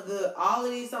songs are good. All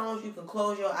of these songs, you can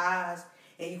close your eyes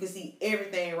and you can see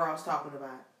everything Ross talking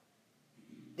about.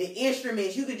 The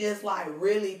instruments, you could just, like,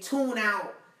 really tune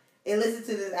out and listen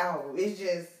to this album.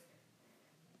 It's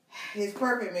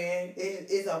perfect, man.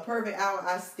 It's a perfect album.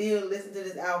 I still listen to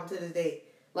this album to this day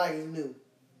like it's new.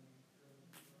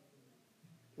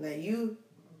 Now, you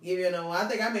give your number one. I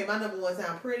think I made my number one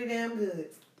sound pretty damn good.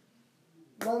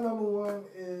 My number one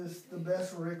is the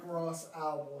best Rick Ross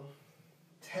album,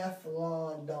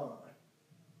 Teflon Don.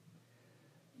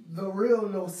 The real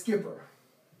No Skipper.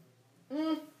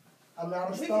 I'm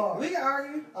not a star. We can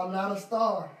argue. I'm not a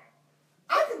star.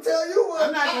 I can tell you what.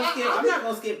 I'm not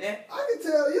gonna skip that. I can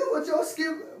tell you what your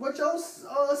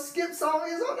skip song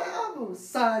is on the album.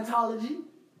 Scientology.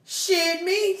 Shit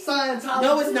me. Scientology.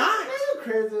 No, it's not. Man, you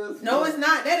crazy as No, fuck. it's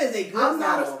not. That is a good song. I'm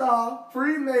Not a Star,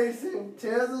 Freemason,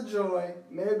 Tears of Joy,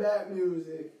 Maybach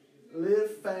Music,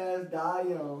 Live Fast, Die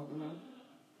Young,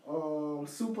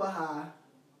 Super High,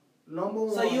 number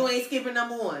one. So you ain't skipping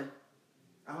number one?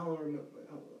 I don't remember.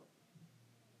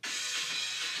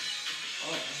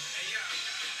 Hold on.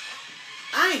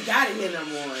 I ain't got it here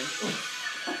number one.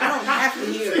 I don't have to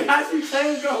hear See it. how she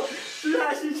changed the whole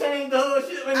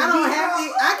shit? I don't have to.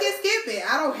 I can skip it.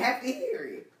 I don't have to hear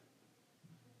it.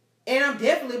 And I'm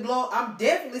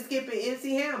definitely skipping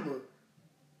MC Hammer.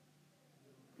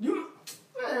 You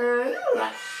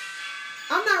like.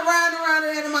 I'm not riding around in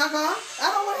that in my car. I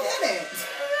don't want to hear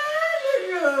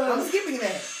that. I'm skipping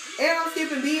that. And I'm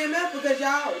skipping BMF because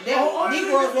y'all,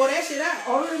 Negroes wore that shit out.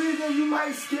 Only reason you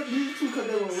might skip these two because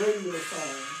they were radio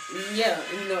songs. Yeah,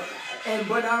 you know.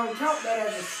 But I don't count that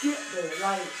as a skip though.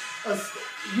 Like,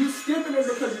 you skipping it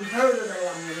because you heard it a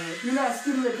lot. You're not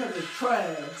skipping it because it's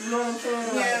trash. You know what I'm saying?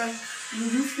 Like, Yeah.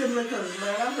 You skipping it because,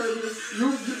 man, I heard this.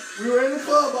 We were in the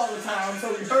club all the time,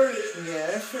 so we heard it. Yeah,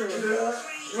 that's true. Yeah.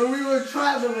 When we were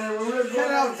traveling, when we were going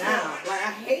Cut out out of now. town. Like,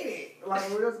 I hate it. Like,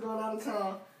 when we was going out of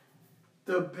town.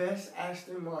 The best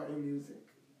Aston Martin music.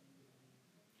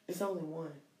 It's only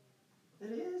one.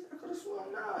 It is? I could have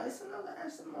sworn, nah, it's another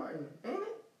Aston Martin, ain't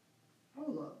it?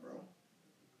 Hold up, bro.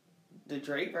 The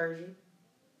Drake version.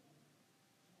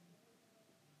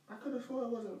 I could have sworn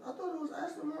it wasn't. I thought it was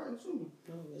Aston Martin too.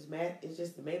 No, it's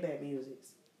just the Maybach music.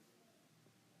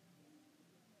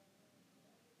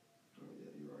 Oh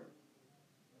yeah, you're right.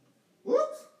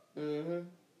 Whoops. Mm-hmm.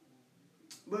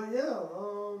 But yeah,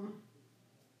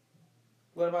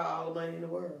 What about All the Money in the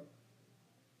World?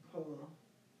 hold on.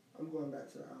 I'm going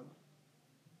back to the album.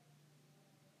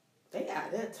 They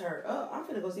got that turned up. I'm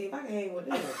finna go see if I can hang with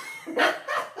them.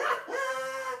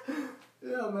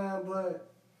 Yeah, man,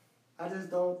 but I just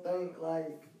don't think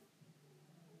like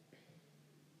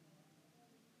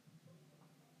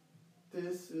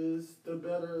this is the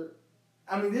better.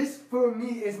 I mean, this for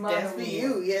me is my. That's for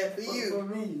you, yeah, for you. For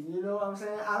me, you know what I'm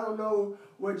saying? I don't know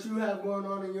what you have going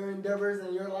on in your endeavors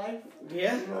in your life.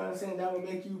 Yeah. You know what I'm saying? That would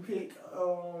make you pick.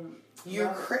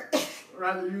 You're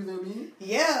rather you than me.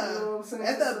 Yeah. You know what I'm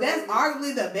saying? That's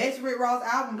arguably the best Rick Ross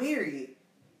album, period.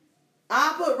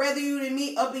 I put Rather You Than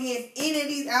Me up against any of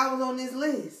these albums on this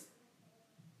list.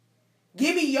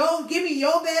 Give me your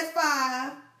best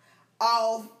 5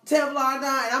 off Teflon Don,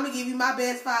 and I'm gonna give you my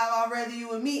best 5 off Rather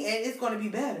You and Me, and it's gonna be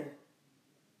better.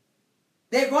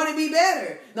 They're gonna be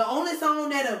better. The only song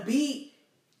that'll beat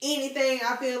anything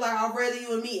I feel like off Rather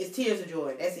You and Me is Tears of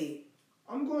Joy. That's it.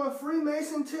 I'm going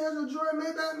Freemason, Tears of Joy,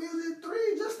 Maybach Music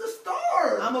 3, just to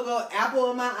start. I'm gonna go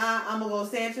Apple in My Eye. I'm gonna go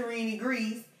Santorini,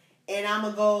 Greece, and I'm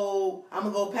gonna go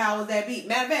Powers That Beat.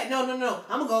 Matter of fact, no.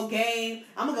 I'm gonna go Game.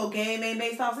 Ain't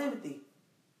Based Off Sympathy.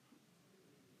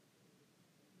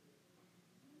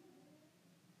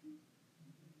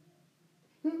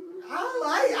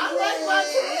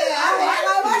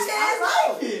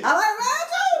 I like mine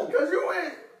too. Because you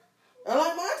went. I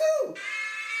like mine too.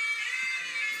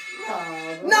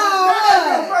 No.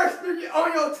 What? First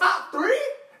on your top 3?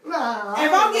 Nah.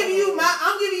 If I'm giving you 3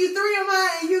 of mine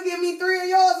and you give me 3 of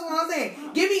yours, is what I'm saying.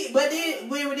 But then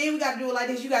we gotta do it like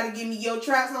this. You gotta give me your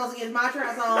trap songs against my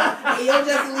trap song and your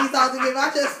Justin Lee songs against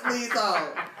my Justin Lee song.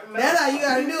 That's how you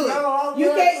gotta do it. No,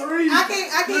 You can't. 3.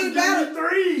 I can't battle.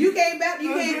 3. You can't battle.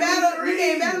 You can't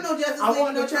battle no Justice League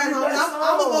with no trap songs.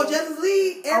 I'm gonna go Justice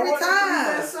League every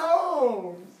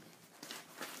time.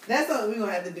 That's something we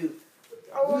gonna have to do.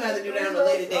 We gonna have to do that on a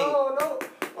later date. No.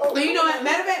 And you know what?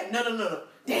 Matter of fact, no.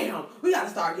 Damn, we gotta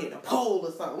start getting a poll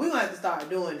or something. We gonna have to start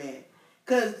doing that.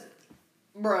 Cause,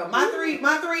 bruh, my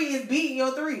three is beating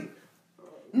your 3.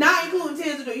 Not including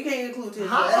Tears of Joy. You can't include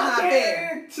Tears of Joy. That's not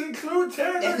fair. Include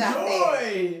Tears of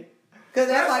Joy. Cause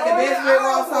that's like the best Rick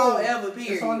Ross song ever,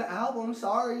 period. It's on the album,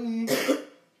 sorry.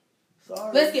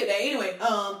 Let's skip that. Anyway,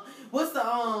 what's the,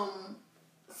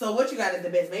 so what you got as the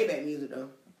best Maybach music though?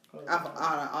 Out of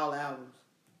all the albums.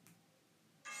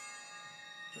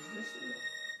 Is this it?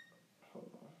 Hold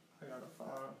on. I gotta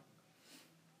find.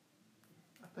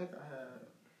 I think I had.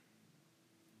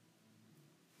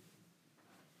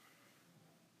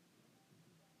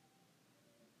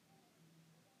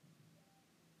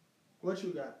 What you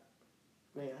got?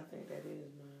 Man, I think that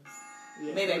is mine.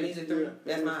 Yeah, Maybach Music 3.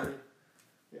 That's mine.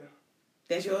 Yeah.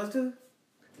 That's yours too?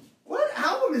 What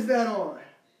album is that on?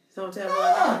 So tell me.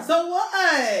 So what?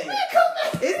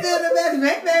 It's still the best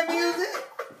Maybach music.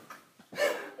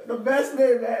 The best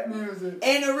Maybach music.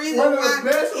 And the reason why is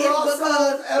because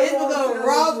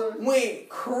Ross went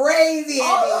crazy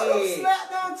at the end.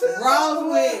 Ross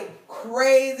went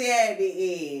crazy at the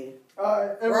end.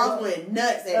 Ross went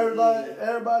nuts at the end.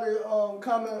 Everybody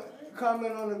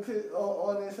comment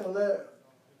on this and let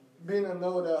Bina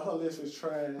know that her list is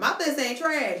trash. My list ain't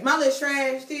trash. My list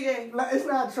trash, TJ. It's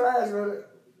not trash, really.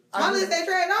 My list ain't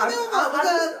trash. I don't give a fuck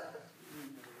because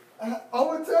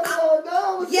over Teflon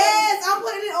Don. Yes, I'm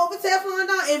putting it over Teflon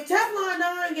Don. If Teflon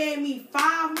Don gave me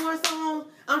 5 more songs,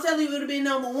 I'm telling you it would have been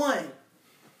number 1.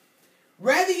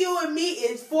 Rather You and Me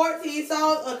is 14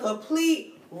 songs of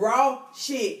complete raw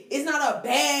shit. It's not a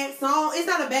bad song. It's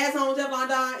not a bad song on Teflon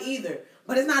Don either.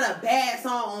 But it's not a bad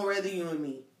song on Rather You and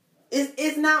Me.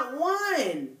 It's not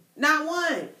one. Not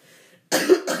one.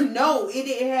 No, it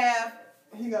didn't have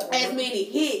as many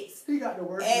hits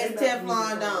as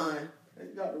Teflon Don.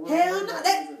 Hell no.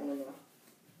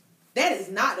 That is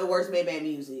not the worst Maybach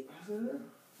music.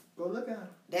 Go look at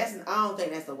it. I don't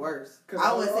think that's the worst.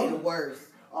 I wouldn't say the worst.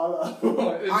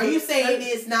 Are you just, saying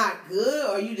it's not good,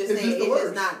 or you just saying it's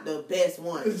just not the best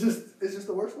one? It's just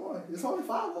the worst one. It's only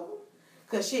 5 of them.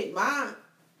 Cause shit, mine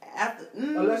after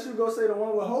unless you go say the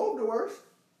one with Hov the worst.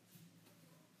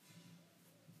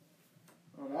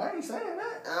 I ain't saying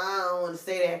that. I don't want to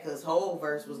say that because Hov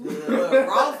verse was good. But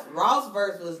Ross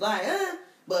verse was like,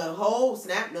 but Hov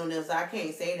snapped on them, so I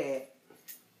can't say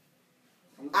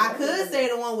that. I could say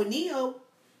the one with Neo.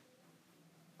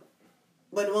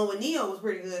 But the one with Neo was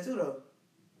pretty good too, though.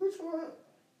 Which one?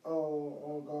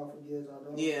 Oh, God forgives I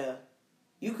don't. Yeah.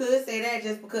 You could say that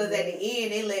just because at the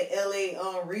end they let L.A.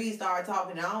 Reid start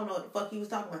talking. I don't know what the fuck he was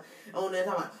talking about. On there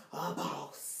talking about,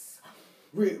 boss.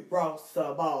 Rick Ross,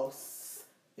 boss.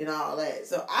 And all that.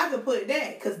 So I could put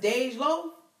that because Dej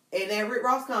Loaf and that Rick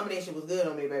Ross combination was good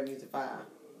on Maybach Music 5.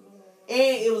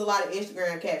 And it was a lot of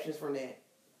Instagram captions from that.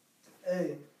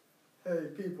 Hey,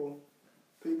 people.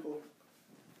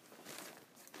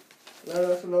 Let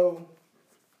us know.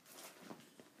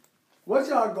 What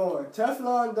y'all going?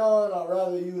 Teflon Don or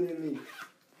Rather You Than Me?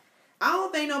 I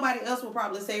don't think nobody else will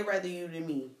probably say Rather You Than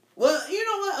Me. Well, you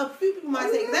know what? A few people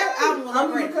might say, that album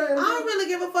was great. I don't really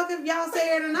give a fuck if y'all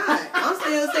say it or not. I'm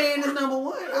still saying it's number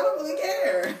 1. I don't really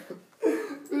care.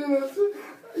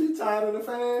 Are you tired of the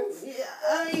fans? Yeah,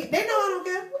 they know I don't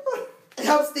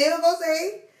care. I'm still going to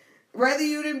say Rather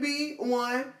You Than Be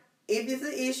 1. If it's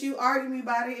an issue, argue me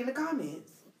about it in the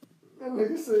comments. And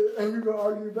nigga said, and you going to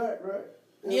argue back, right?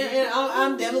 Yeah, and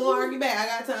I'm definitely going to argue back. I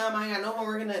got time. I ain't got no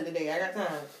homework or nothing today. I got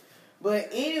time. But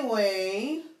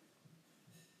anyway...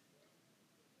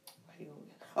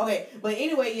 Okay, but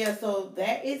anyway, yeah, so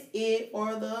that is it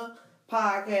for the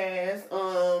podcast.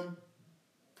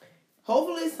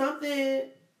 Hopefully something,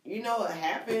 will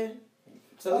happen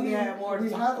So we have more to we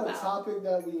talk have about. a topic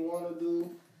that we want to do.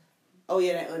 Oh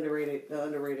yeah, that underrated. No,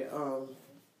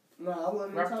 I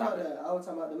wasn't even Rap talking about topic? that. I was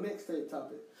talking about the mixtape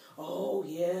topic. Oh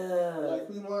yeah. Like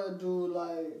we want to do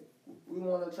we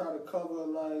want to try to cover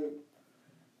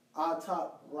our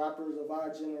top rappers of our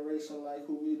generation, like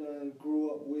who we done grew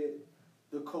up with,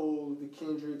 the Cole, the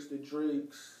Kendricks, the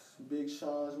Drakes, Big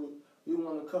Sean's. We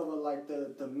want to cover like their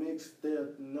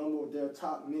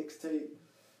top mixtape.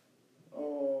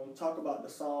 Talk about the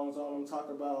songs on them. Talk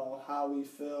about how we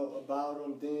felt about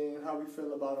them then, how we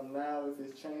feel about them now, if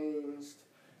it's changed,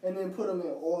 and then put them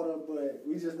in order. But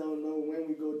we just don't know when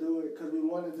we go do it because we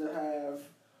wanted to have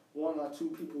 1 or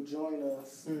 2 people join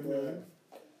us. Mm-hmm. But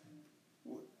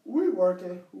we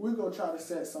working. We gonna try to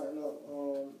set something up.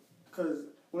 Cause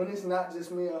when it's not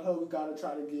just me and her, we gotta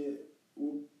try to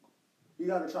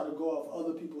go off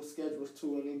other people's schedules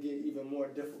too, and it get even more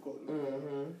difficult.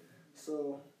 Mm-hmm.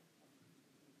 So.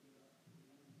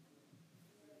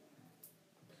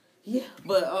 Yeah,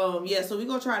 but so we're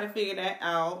gonna try to figure that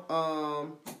out.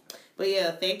 But yeah,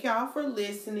 thank y'all for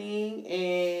listening,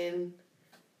 and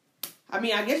I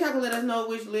mean, I guess y'all can let us know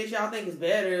which list y'all think is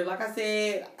better. Like I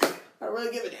said, I don't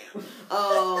really give a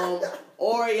damn.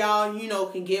 Or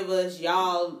y'all, can give us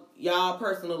y'all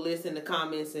personal list in the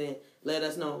comments and let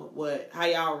us know how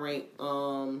y'all rank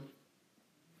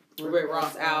Rick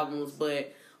Ross albums.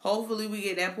 But hopefully we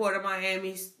get that Port of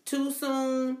Miami too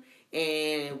soon.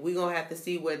 And we're going to have to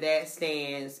see where that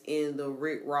stands in the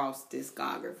Rick Ross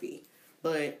discography.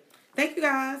 But thank you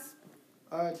guys.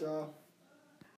 All right, y'all.